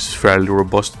cable, which is fairly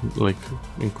robust, like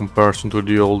in comparison to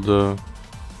the old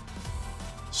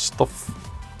stuff,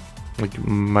 like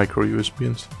micro USB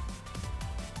and stuff.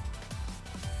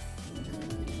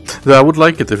 Yeah, I would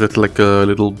like it if it's like a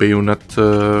little bayonet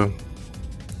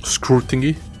screw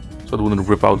thingy, so it wouldn't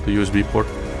rip out the USB port.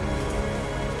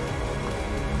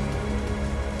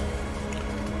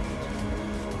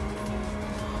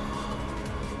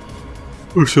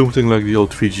 Or something like the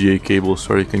old VGA cables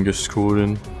where you can just screw it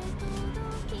in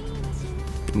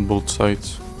on both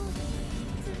sides.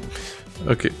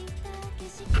 Okay.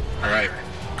 Alright.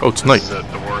 Oh, it's night. The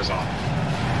war is on.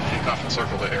 Take off and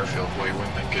circle the airfield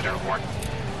waypoint and get airborne.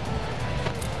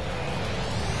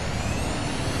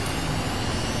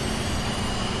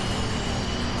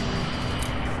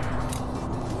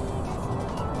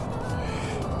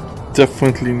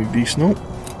 Definitely need these now.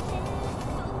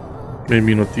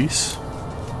 Maybe not these.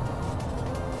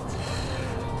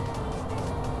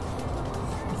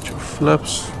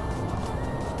 Flaps.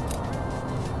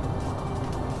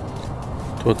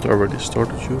 Thought I already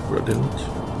started you, but I didn't.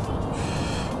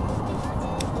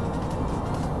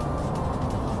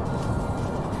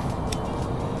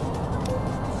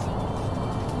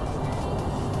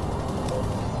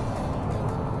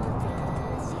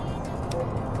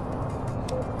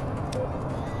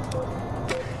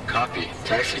 Copy.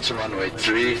 Taxi to runway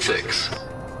 36.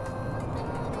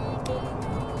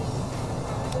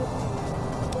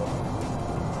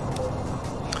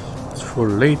 For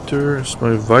later, is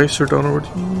my visor down already?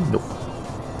 Nope.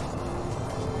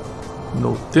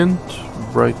 No tint,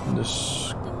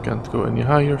 brightness can't go any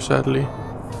higher, sadly.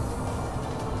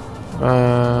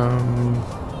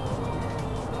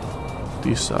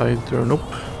 This either,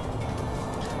 nope.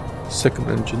 Second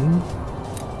engine.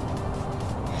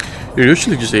 You're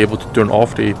usually just able to turn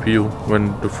off the APU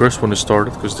when the first one is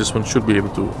started, because this one should be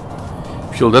able to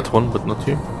fuel that one, but not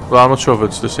here. Well, I'm not sure if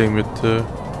it's the same with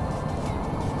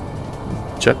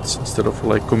jets instead of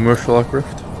like commercial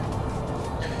aircraft.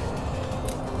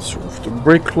 Sort of the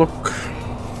brake lock.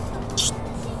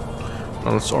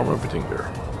 Now let's arm everything there.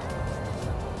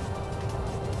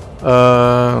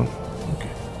 Okay.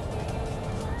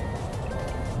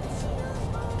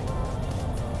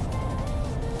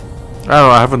 I don't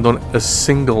know, I haven't done a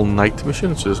single night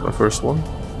mission, so this is my first one.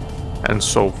 And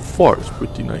so far it's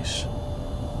pretty nice.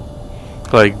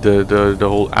 Like the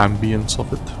whole ambience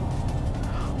of it.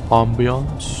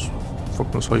 Ambiance?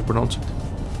 Fuck knows how you pronounce it.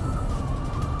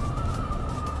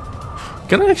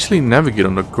 Can I actually navigate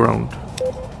on the ground?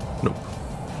 Nope.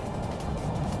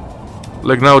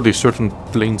 Like nowadays certain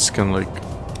planes can like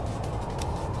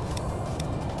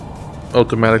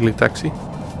automatically taxi.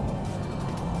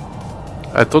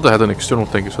 I thought I had an external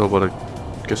tank as well, but I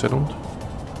guess I don't.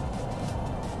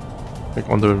 Like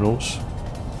under the nose.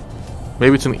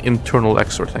 Maybe it's an internal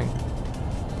extra tank.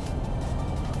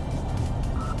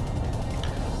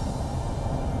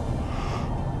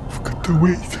 Forgot to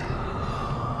wait.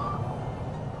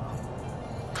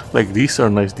 Like these are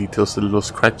nice details, the little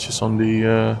scratches on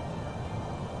the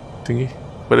thingy.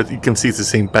 But you can see it's the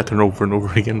same pattern over and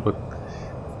over again, but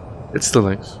it's still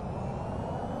nice.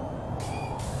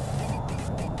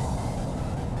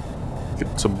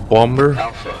 It's a bomber.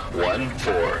 Alpha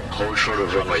 1-4, hold short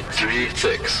of runway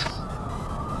 36.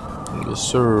 Yes,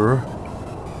 sir.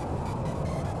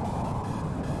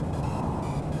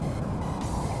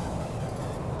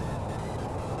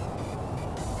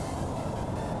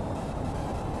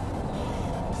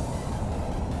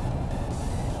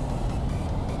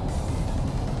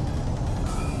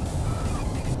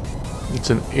 It's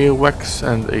an AWACS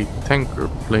and a tanker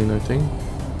plane, I think.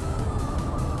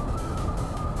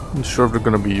 Not sure if they're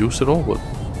gonna be used at all, but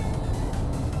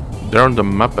they're on the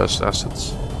map as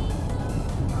assets.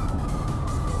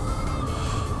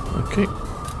 Okay.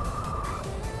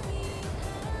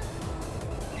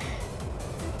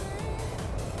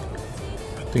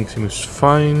 Everything seems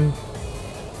fine.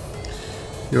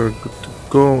 You're good to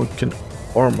go. I can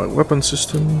arm my weapon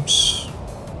systems.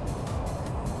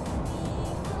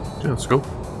 Okay, let's go.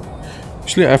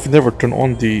 Actually, I've never turned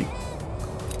on the...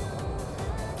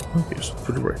 Okay, so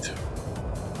to the right.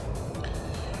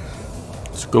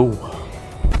 Let's go.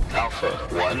 Alpha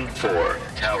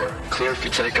 1-4, tower, clear for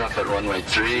takeoff at runway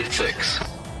 36.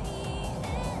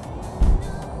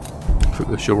 For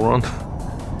the show we're on.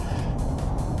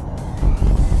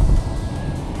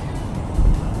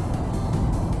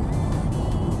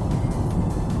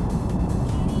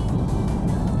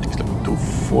 Takes like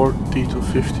 240 to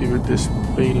 50 with this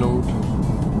payload.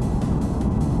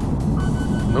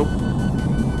 Nope.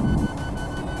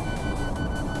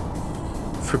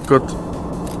 Forgot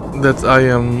that I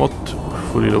am not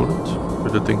fully loaded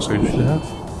with the things I usually have.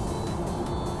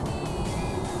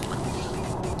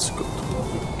 Let's go to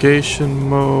navigation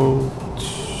mode.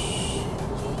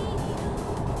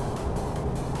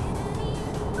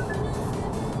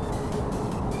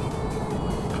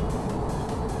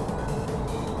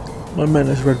 My man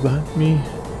is right behind me.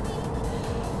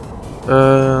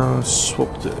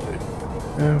 Swap the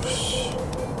Fs.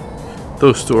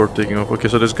 Those two are taking off. Okay,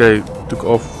 so this guy took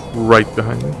off right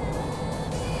behind me.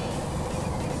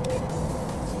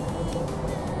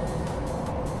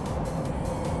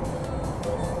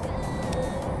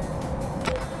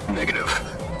 Negative.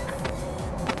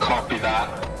 Copy that.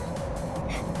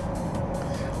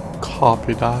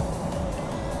 Copy that.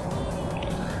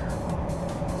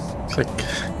 It's like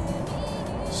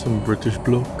some British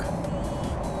bloke.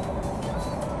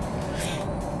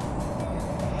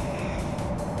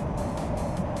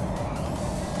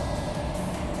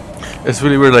 It's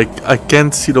really weird, like I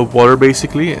can't see the water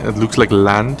basically, it looks like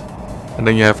land, and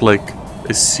then you have like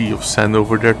a sea of sand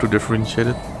over there to differentiate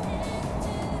it.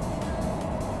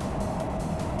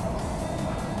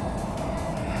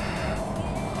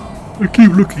 I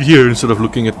keep looking here instead of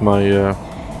looking at my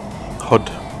HUD.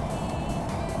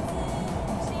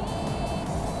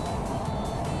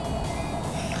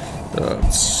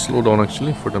 Let's slow down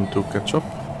actually for them to catch up.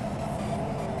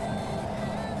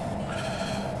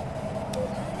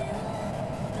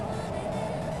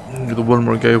 Get one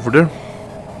more guy over there.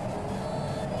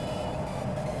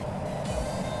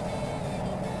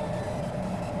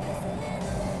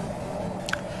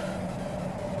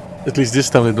 At least this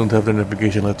time they don't have the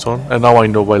navigation lights on, and now I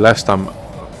know why last time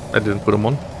I didn't put them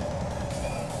on.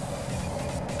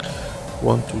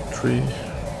 1, 2, 3,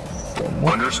 4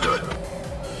 more. Understood.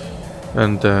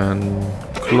 And then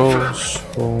close,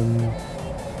 home.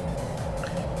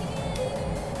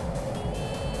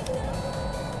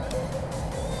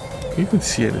 Can you even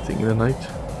see anything in the night?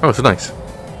 Oh, it's nice.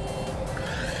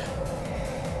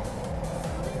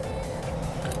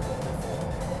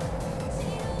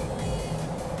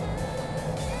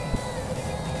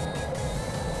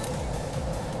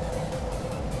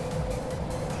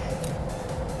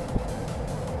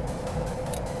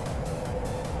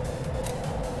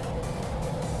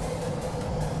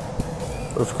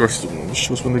 Of course, it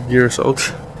shows when the gear is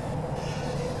out.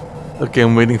 Okay,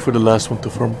 I'm waiting for the last one to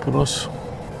form upon us.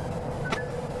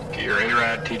 Get your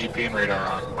ARAD, TGP, and radar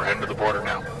on. We're heading to the border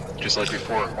now. Just like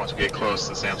before, once we get close,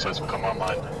 the SAM sites will come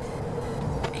online.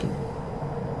 Okay.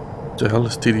 The hell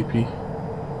is TDP?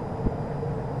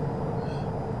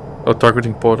 Oh,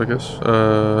 targeting pod, I guess.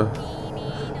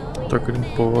 Targeting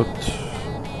pod.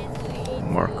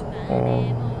 Mark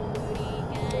on.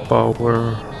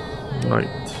 Power.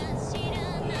 Night.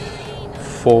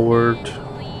 Forward.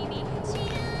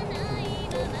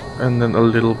 And then a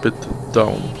little bit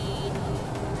down.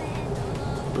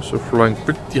 So we're flying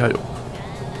pretty high up.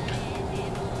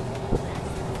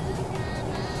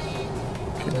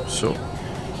 Okay, so.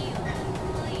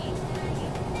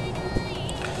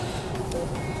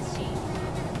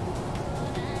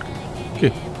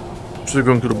 Okay, so we're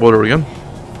going to the border again.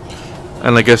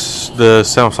 And I guess the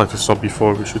SAM sites I saw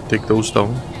before, we should take those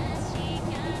down.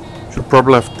 Should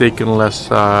probably have taken less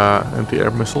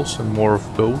anti-air missiles and more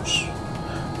of those.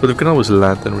 But we can always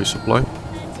land and resupply.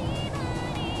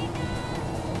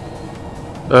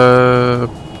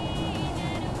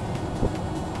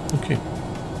 Okay.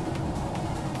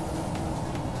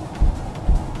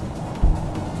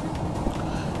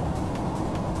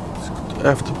 Let's put the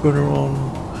afterburner on.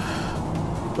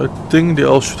 I think they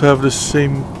all should have the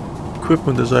same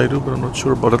equipment as I do, but I'm not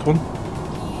sure about that one.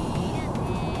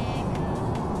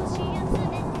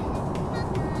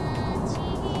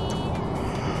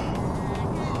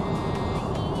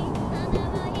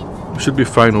 We should be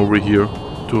fine over here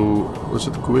to, was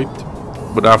it Kuwait?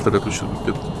 But after that we should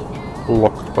get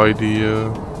blocked by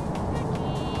the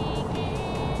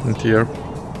anti-air.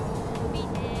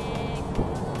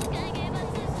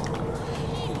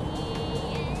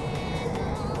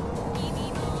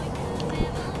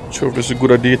 Sure if it's a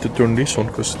good idea to turn this on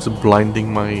because it's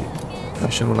blinding my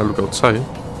vision when I look outside.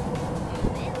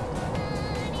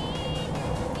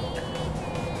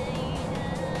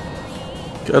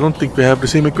 Okay, I don't think we have the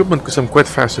same equipment because I'm quite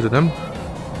faster than them.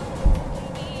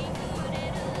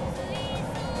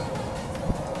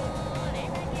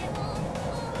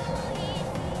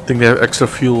 I think they have extra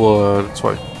fuel, that's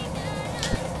why.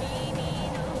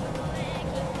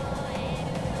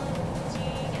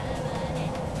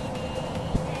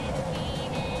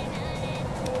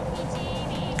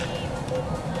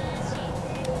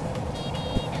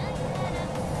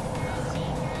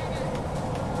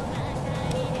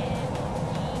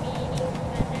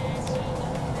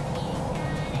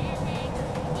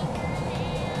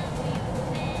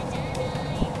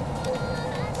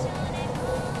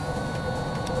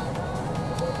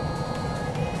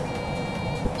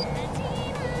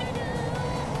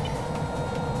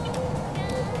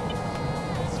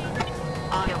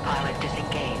 Autopilot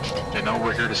disengaged. They know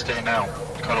we're here to stay now.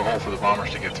 Cut a hole for the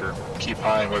bombers to get through. Keep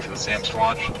high and wait for the SAMs to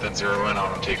launch, then zero in on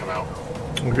them and take them out.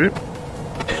 Okay.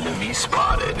 Enemy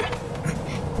spotted.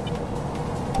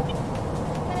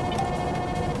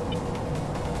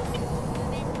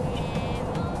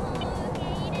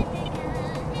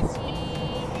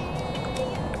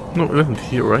 No, it isn't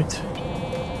here, right?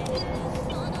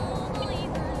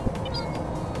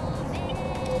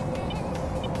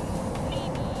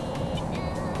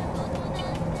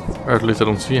 At least I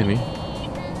don't see any.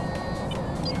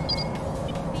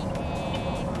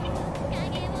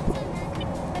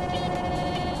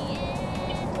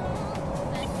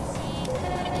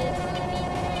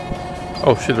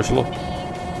 Oh shit, there's a lot.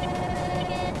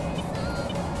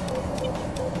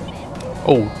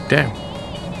 Oh damn.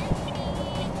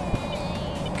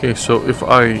 Okay, so if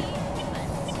I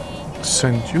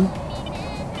send you,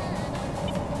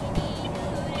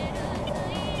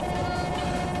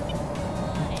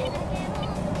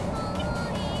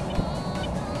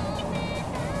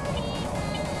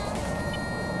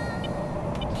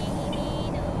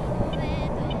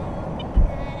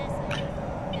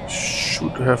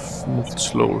 should have moved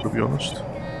slower, to be honest.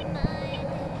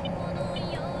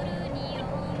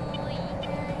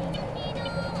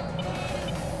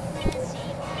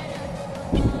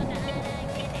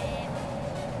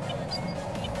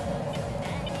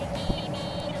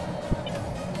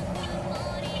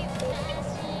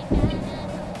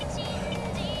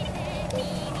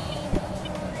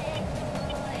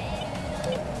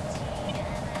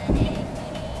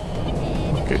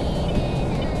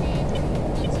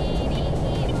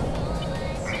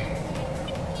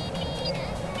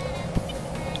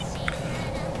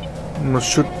 I'm not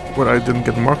sure what I didn't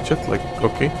get marked yet. Like,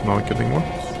 okay, now I'm getting marked.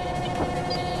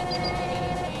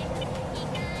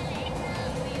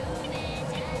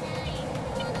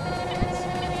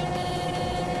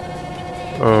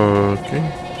 Okay.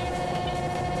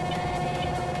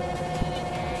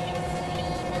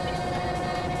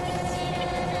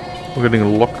 I'm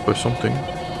getting locked by something.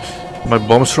 My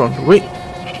bombs are on the way.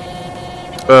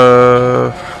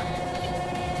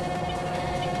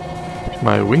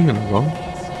 My wing is gone.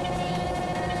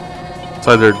 It's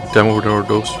either them over there or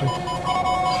those three.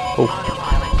 Oh.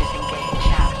 Autopilot disengaged.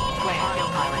 Shaft flare.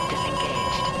 Autopilot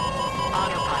disengaged.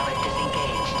 Autopilot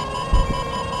disengaged.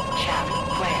 Shaft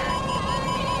flare.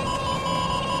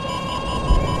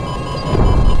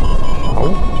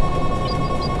 Oh.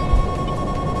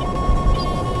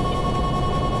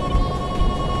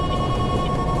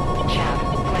 Shaft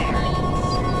flare.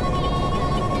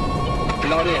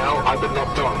 Bloody hell, I've been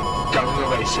knocked on.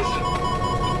 Going evasive.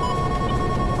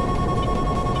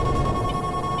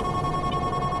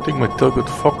 I think my tail got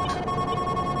fucked.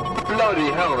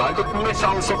 Bloody hell, I got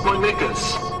missiles off my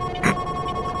knickers.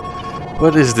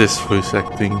 What is this voice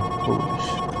acting? Holy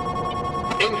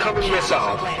shit. Incoming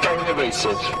missile. Going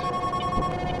evasive.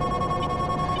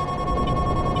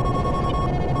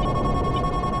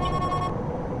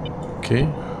 Okay.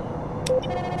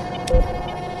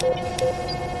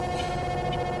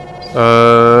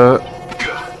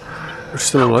 We're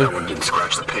still That alive. one didn't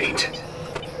scratch the paint.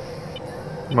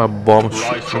 My bomb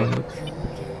shooting Rifle. it.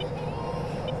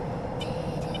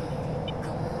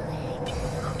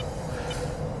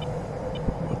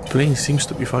 The plane seems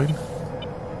to be fine.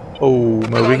 Oh, my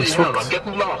Bloody wings hell, I'm fucked.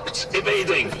 getting locked.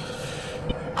 Evading.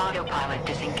 Autopilot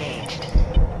disengaged.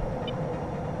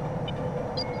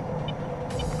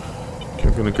 Okay,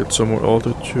 I'm gonna get some more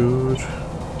altitude.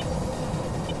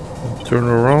 And turn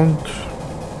around.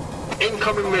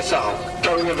 Incoming missile.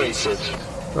 Going evasive.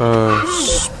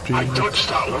 Speed. I touched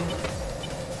that one.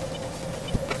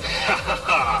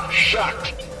 Hahaha,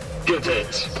 Shack. Get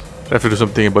it. I have to do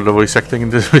something about the voice acting in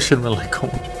this mission when I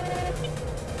come.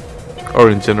 Or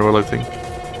in general, I think.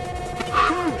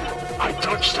 I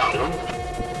touched that one.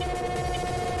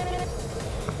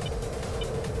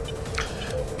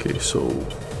 Okay, so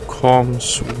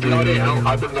comms. Bloody hell, wing.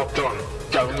 I've been knocked on.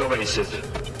 Going evasive.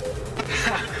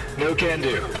 No can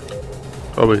do.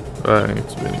 Oh wait, I need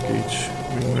to engage.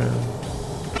 Wingman.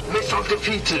 Missile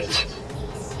defeated.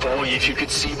 Boy, if you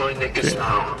could see my knickers Okay.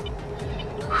 now.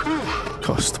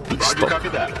 Cost, please Roger, stop. copy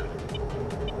that.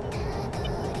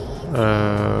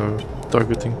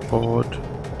 Targeting pod.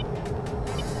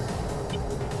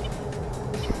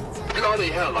 Bloody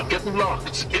hell, I'm getting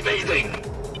locked. Evading.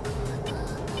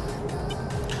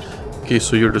 Okay,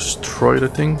 so you're destroyed, I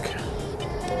think.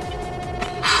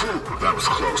 That was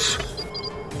close.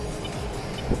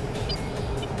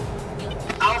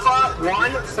 Alpha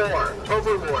 1-4,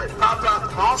 Overlord, pop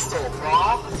up hostile,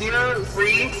 raw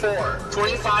 034,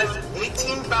 25,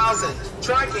 18,000,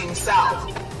 tracking south.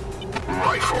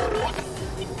 Rifle.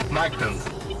 Magnum.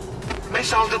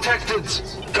 Missile detected.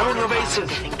 Going Autopilot evasive.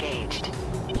 disengaged.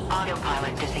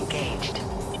 Autopilot disengaged.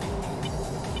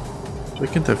 Why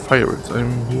can't I fire it?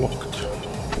 I'm locked.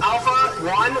 Alpha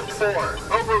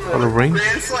 1-4, Overlord, Out of range?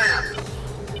 Grand Slam.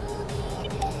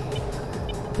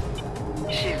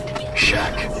 Shoot.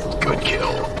 Shack. Good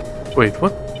kill. Wait,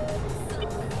 what?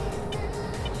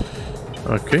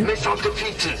 Okay, Missile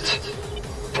defeated.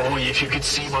 Boy, if you could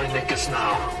see my knickers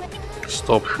now.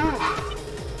 stop.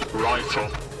 Rifle.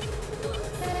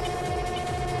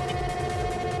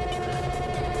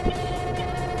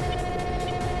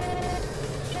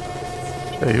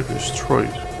 Yeah, you're destroyed.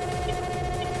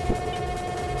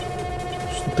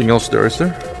 Something else there, is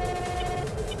there?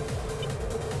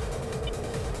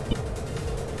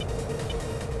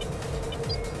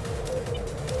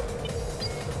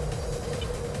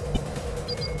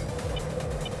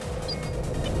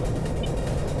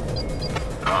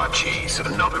 Ah, jeez,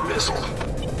 another missile.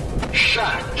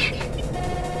 Shack.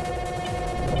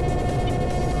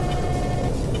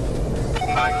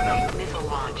 Magnum. Missile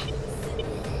launch.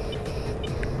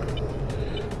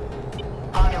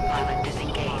 Autopilot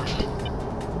disengaged.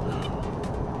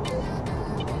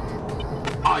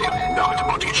 I am not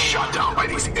about to get shot down by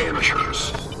these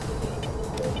amateurs.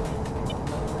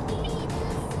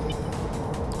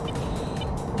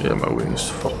 Yeah, my wing's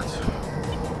fucked.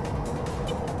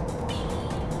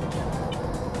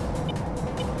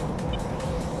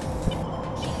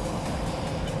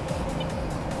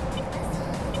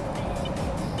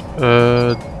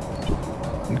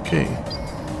 Okay.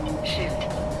 Shoot.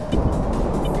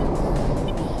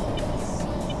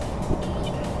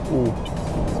 Ooh.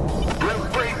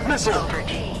 Break missile. Over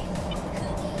G.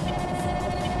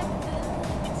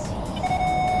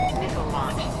 Missile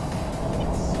launch.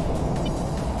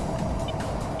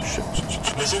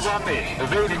 Shit. Missiles on me.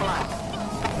 Evading.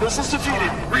 Missiles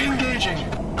defeated. Re-engaging.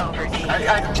 Over G.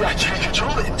 I can't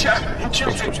control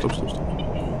it. Stop.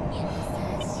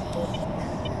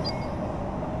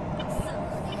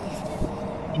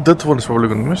 That one is probably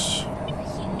gonna miss.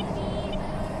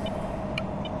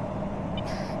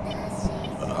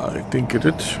 I think it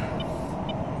did.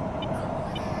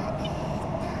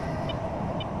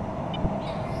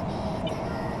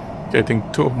 I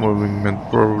think two of my wingmen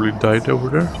probably died over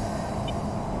there.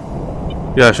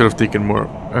 Yeah, I should have taken more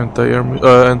anti-air,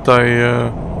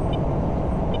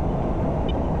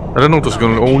 I don't know if it was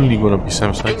only gonna be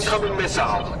SAM sites. Incoming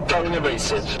missile. Going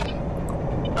evasive.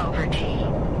 Over T.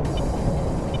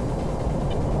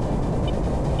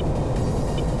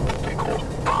 Big old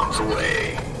bombs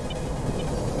away.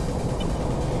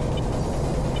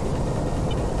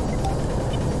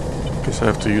 Guess I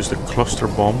have to use the cluster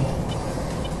bomb.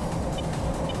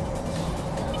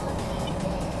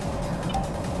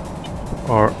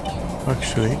 Or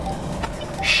actually,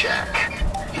 Shaq.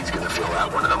 He's gonna feel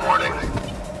that one in the morning.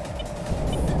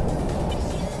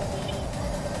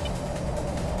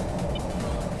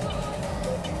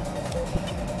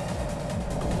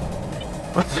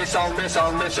 what?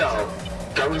 Missile.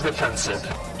 Goes defensive.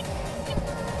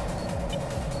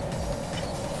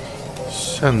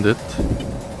 Send it.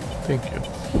 Thank you.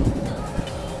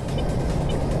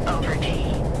 Over T.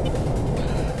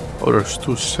 Oh, there's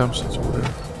two SAM sites over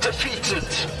there. Defeated.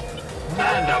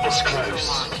 Man, that was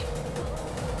close.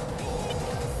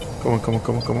 Come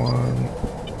on.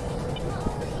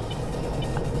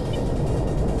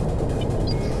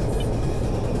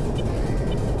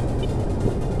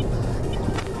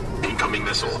 Incoming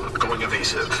missile. Going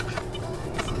evasive.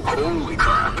 Holy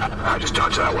crap. I just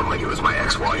dodged that one like it was my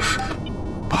ex-wife.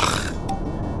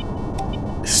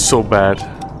 It's so bad.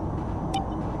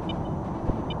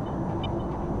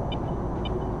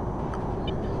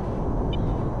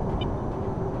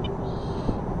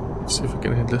 Let's see if I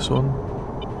can hit this one.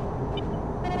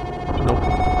 Nope.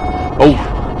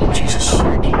 Oh, Jesus.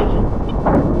 Over T.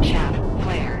 Chat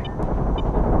flare.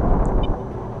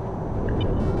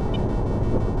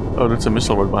 Oh, that's a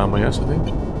missile right behind my ass, I think.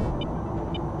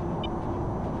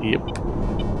 Yep.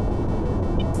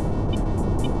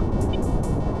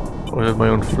 Oh, I had my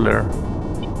own flare.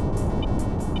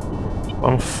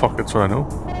 Oh, fuck, that's what I know.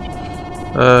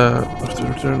 I have to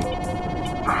return.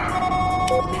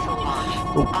 Missile launch.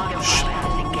 Oh, Autopilot shit.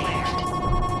 has engaged.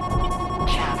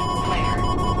 Chat flare.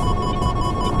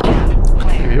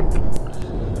 Yep.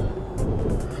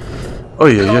 Oh,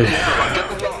 yeah.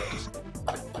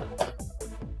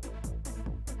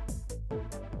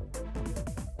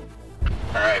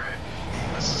 Alright,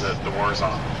 this is it. The war is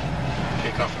on.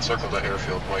 Take off and circle the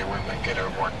airfield while your wingmen get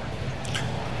airborne.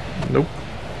 Nope.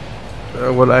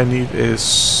 What I need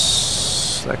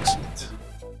is exit.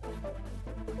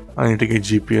 I need to get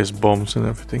GPS bombs and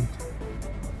everything.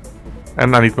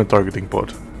 And I need my targeting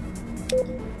pod.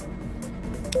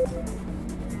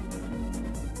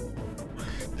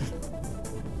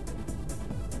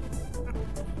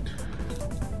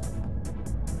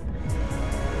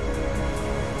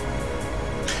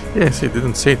 Yes, it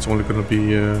didn't say it's only gonna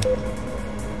be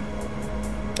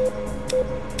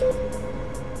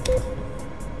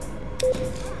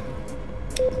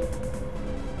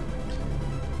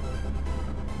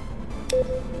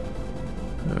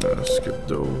let's get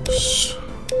those.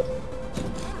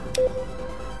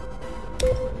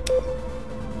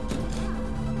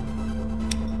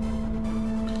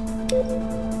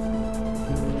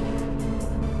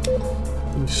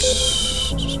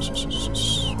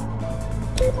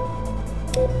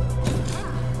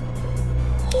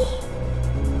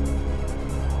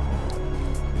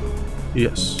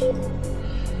 Yes.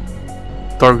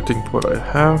 Targeting what I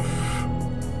have.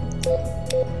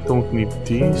 Don't need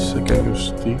these, I can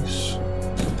use these.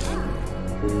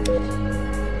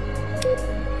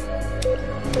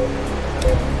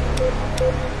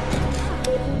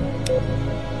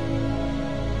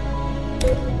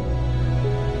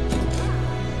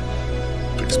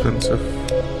 Expensive.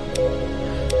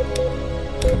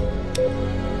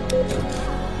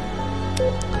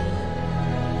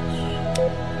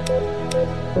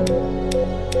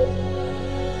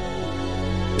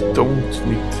 Don't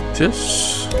need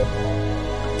this.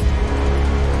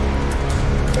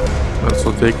 Let's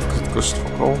not take it, cost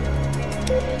for all.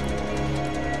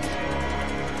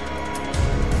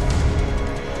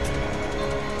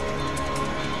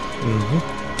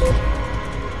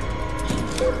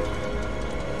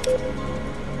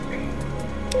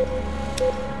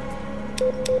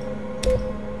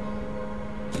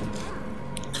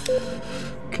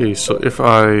 Okay, so if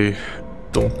I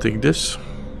don't take this,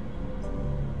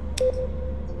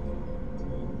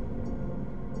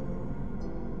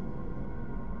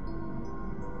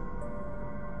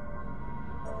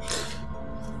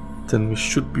 then we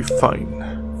should be fine.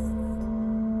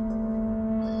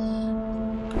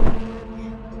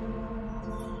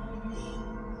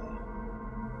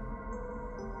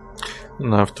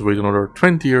 And I have to wait another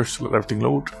 20 years to let everything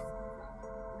load.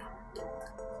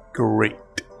 Great.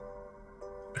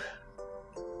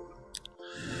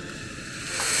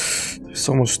 It's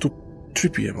almost 3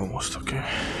 PM almost, okay.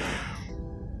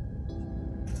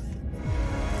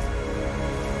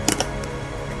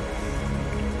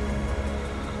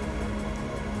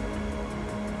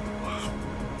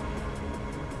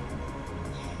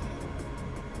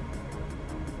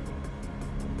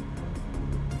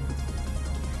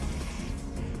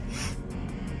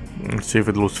 Let's see if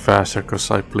it looks faster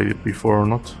because I played it before or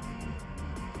not.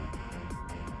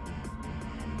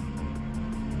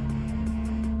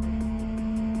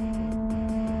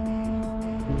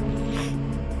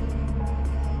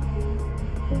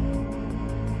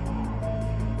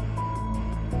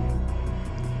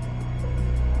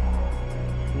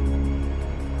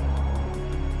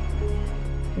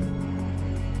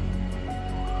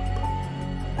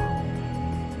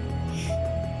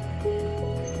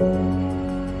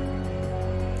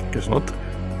 Guess not.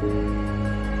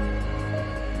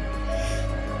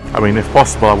 I mean, if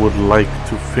possible, I would like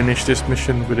to finish this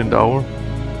mission within the hour.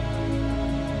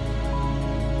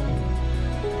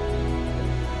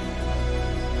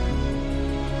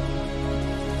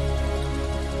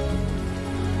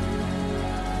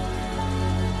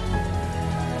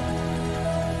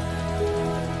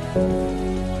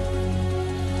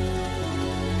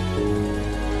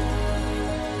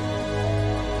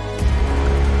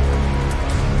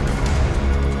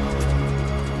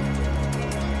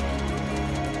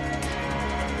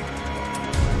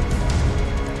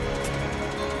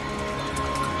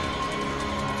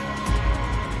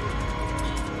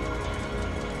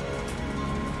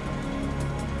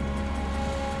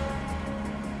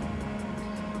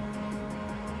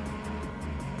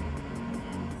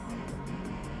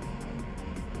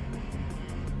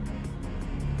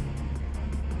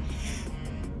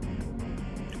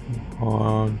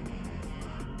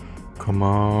 Come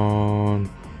on.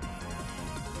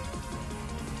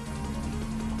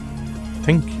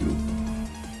 Thank you.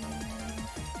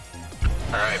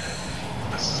 Alright,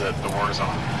 this is it, the war is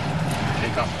on.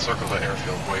 Take off and circle the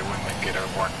airfield, waywind and get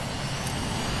airborne.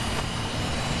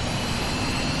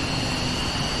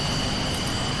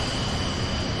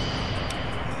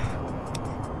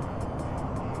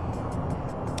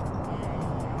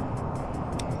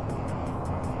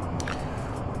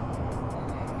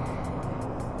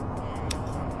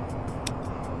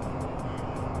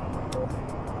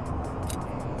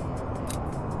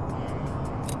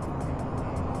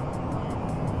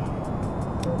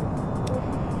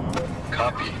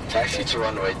 Copy. Taxi to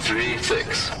runway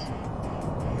 36.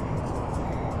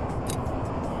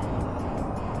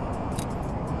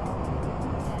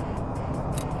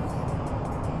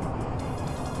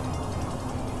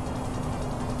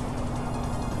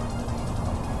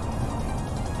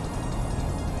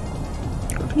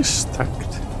 Are these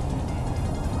stacked?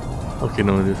 Okay,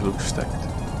 no, this looks stacked.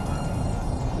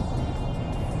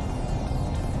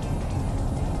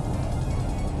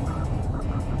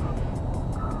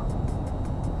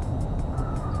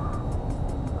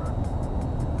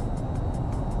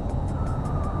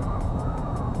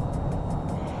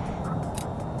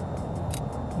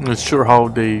 I'm not sure how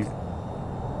they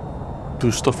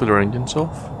do stuff with their engines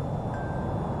off.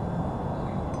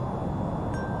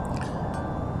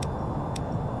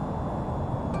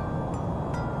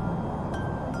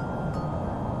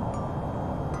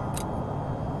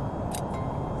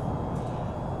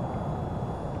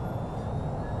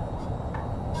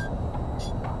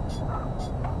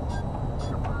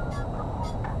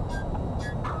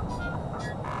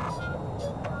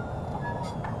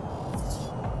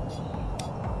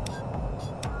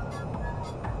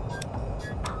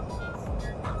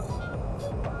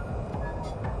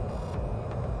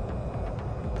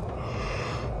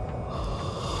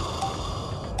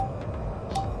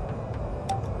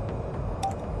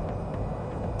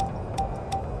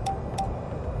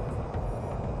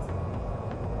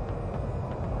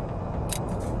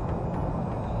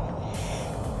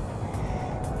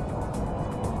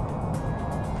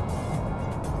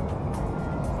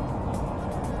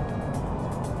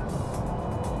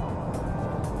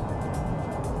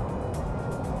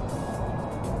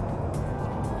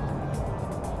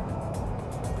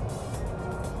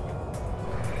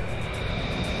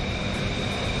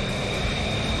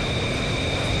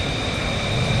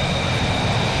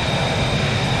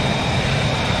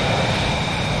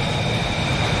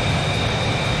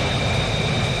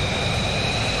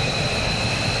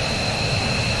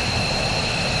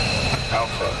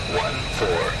 Alpha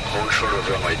 1-4, hold short of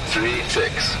runway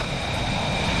 36.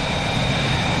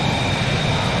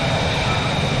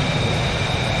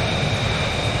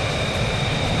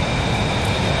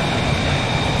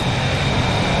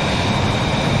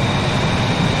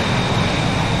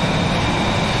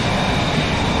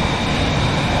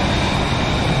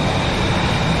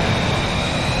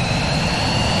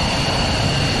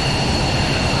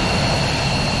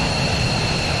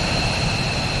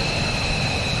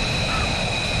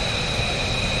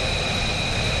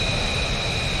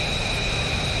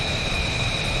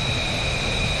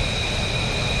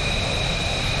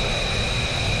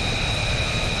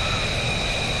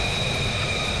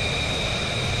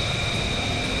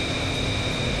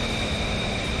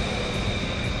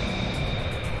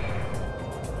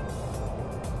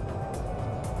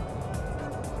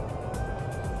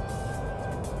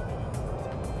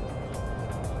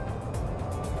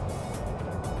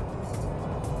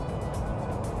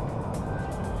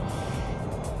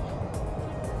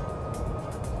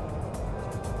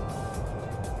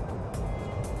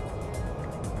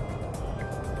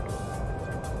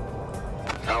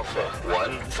 Alpha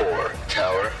 1-4,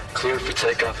 tower, clear for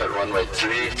takeoff at runway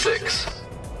 36.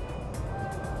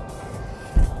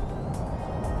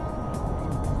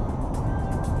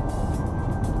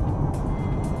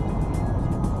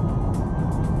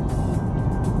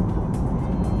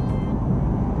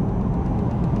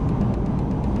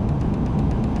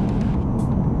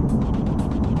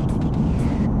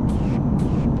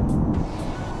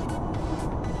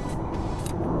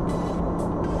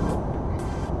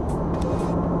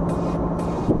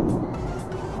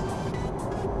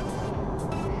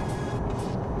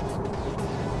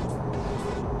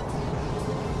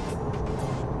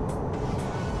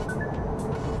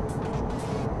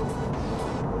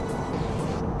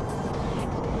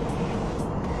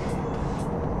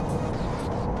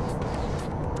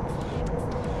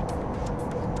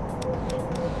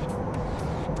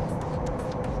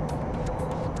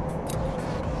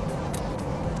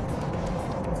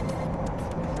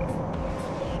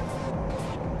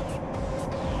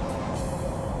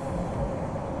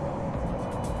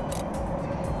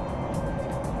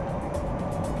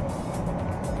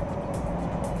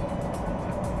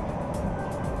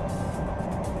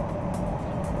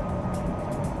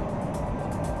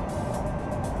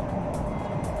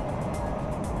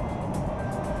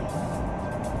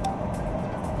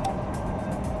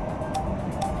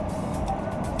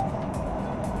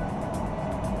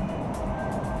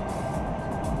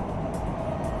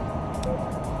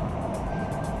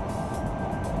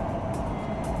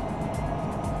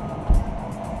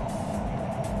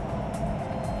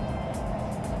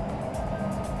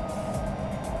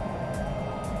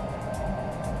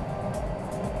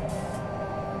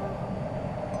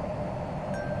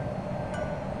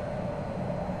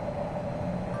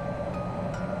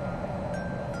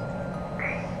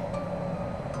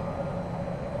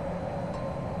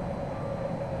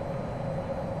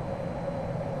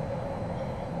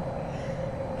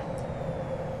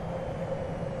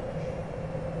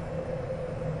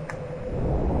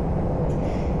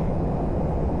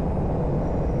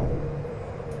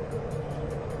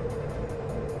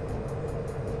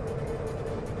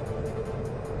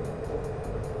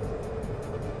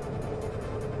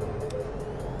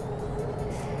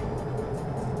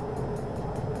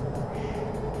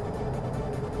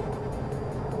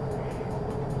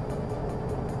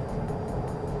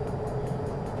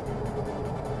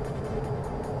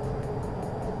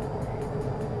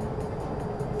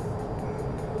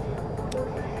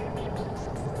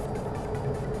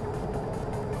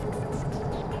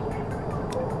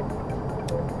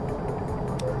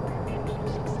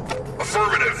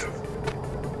 Affirmative.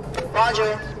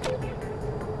 Roger.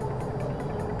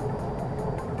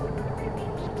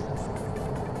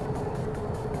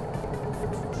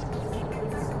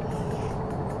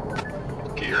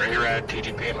 Get your ARAD,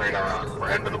 TGP, and radar on. We're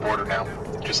heading to the border now.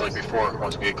 Just like before,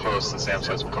 once we get close, the SAM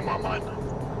sites will come online.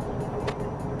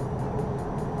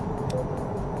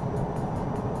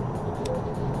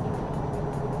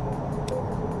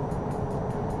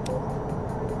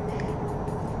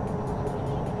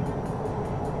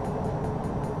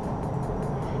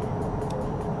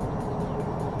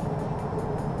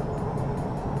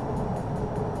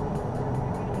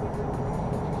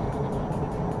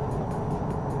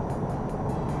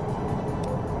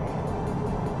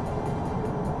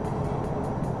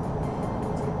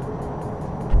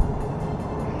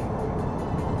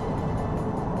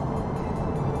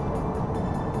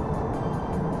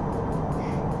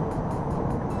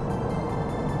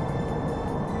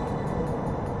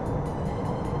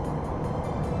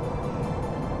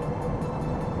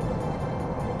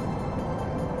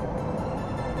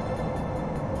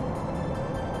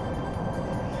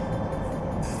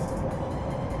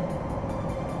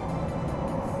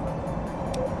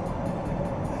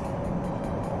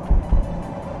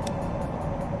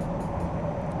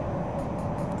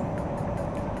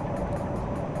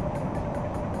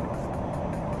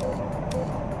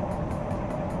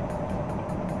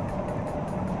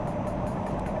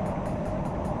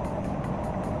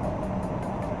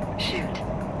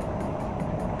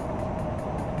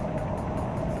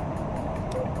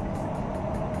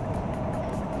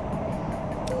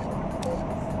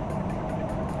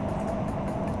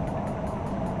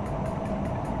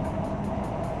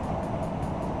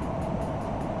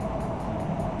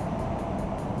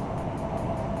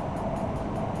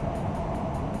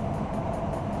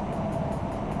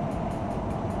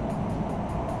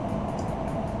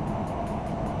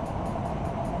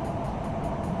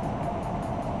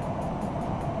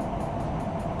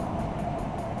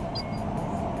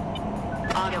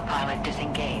 Autopilot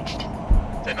disengaged.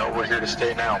 They know we're here to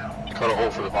stay now. Cut a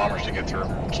hole for the bombers to get through.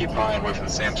 Keep high and wait for the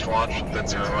SAMs to launch, then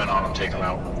zero in on them, take them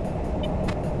out.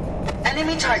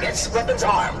 Enemy targets, weapons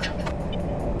armed.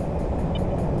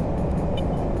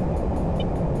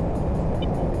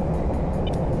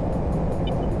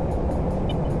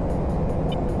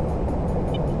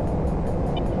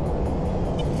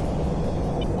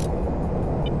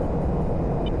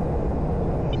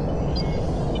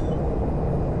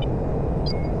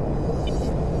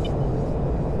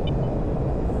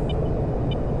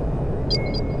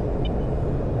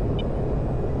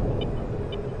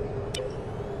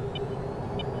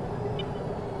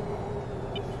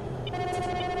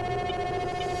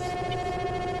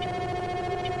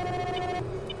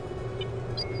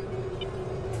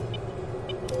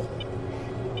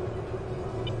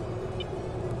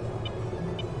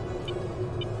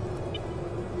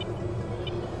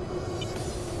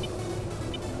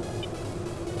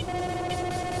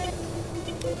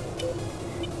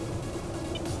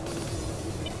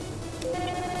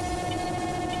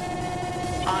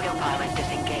 Autopilot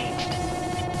disengaged.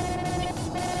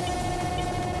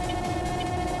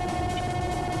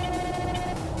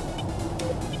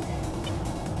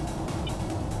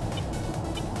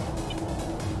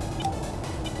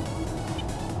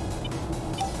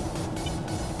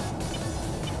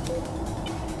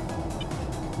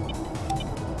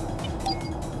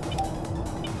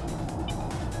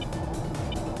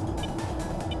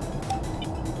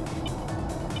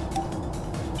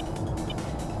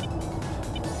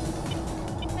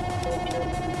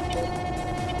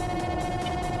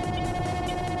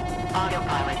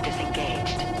 Autopilot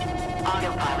disengaged.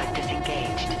 Autopilot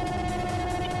disengaged.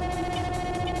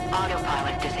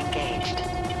 Autopilot disengaged.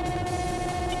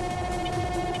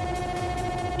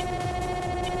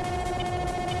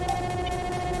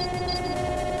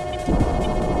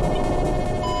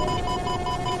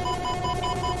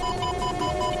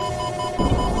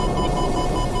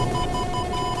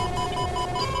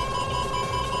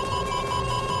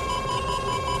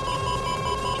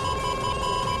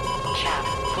 Chaff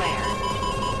flare.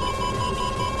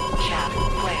 Chaff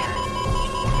flare.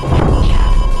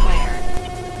 Chaff flare.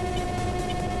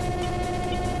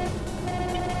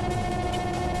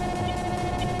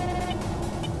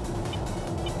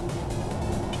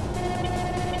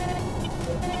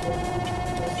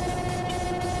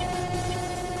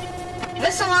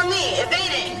 Missile on me,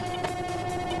 evading.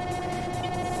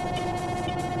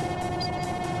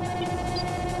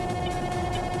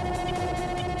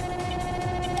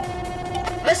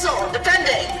 Missile,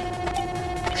 defending.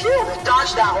 Phew,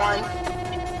 dodged that one.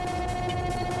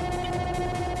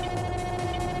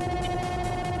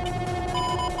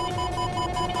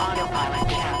 Autopilot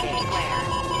disengaged. Flare.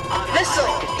 Autopilot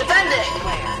Missile, defending.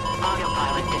 Flare.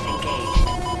 Autopilot disengaged.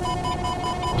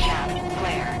 Chaff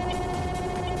flare.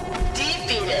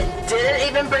 Defeated. Didn't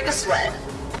even break a sweat.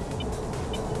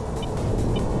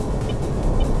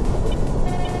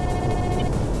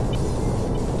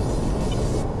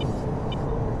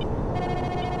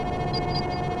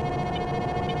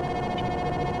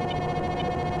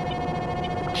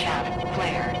 Chaff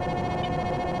flare.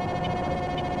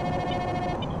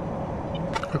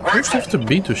 How close do you have to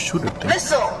be to shoot it?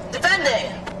 Missile,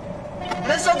 defending.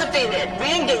 Missile defeated.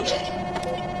 Re-engaging.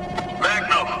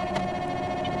 Magnum!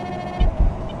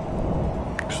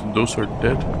 So those are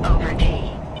dead. Over T.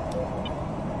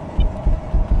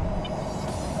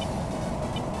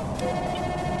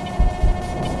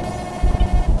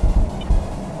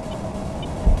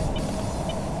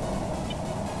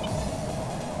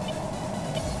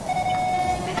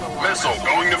 Missile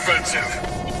going defensive.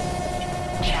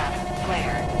 Chaff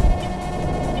flare.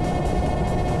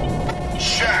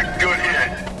 Shack, good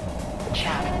hit.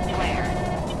 Chaff flare.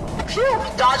 Phew,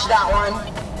 dodged that one.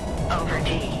 Over D.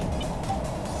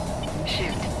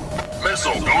 Shoot.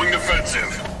 Missile going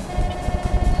defensive.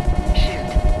 Shoot.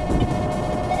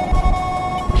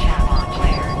 Chaff on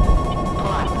flare.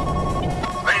 Pull up.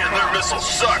 Man, their missiles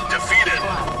suck. Defeated. Pull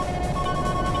up.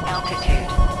 Altitude.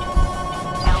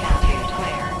 Altitude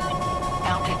flare.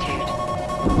 Altitude.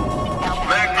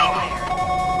 Magnum.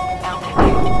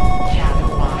 Altitude. Chaff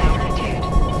altitude.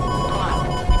 Pull up.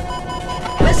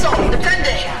 Missile,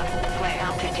 defending. Chaff flare.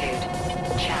 Altitude.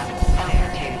 Chaff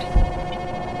altitude.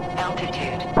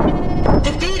 Altitude.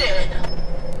 Defeated.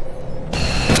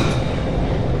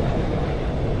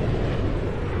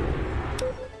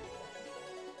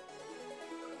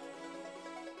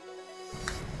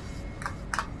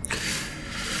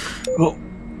 Well,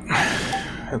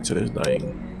 Hudson is dying.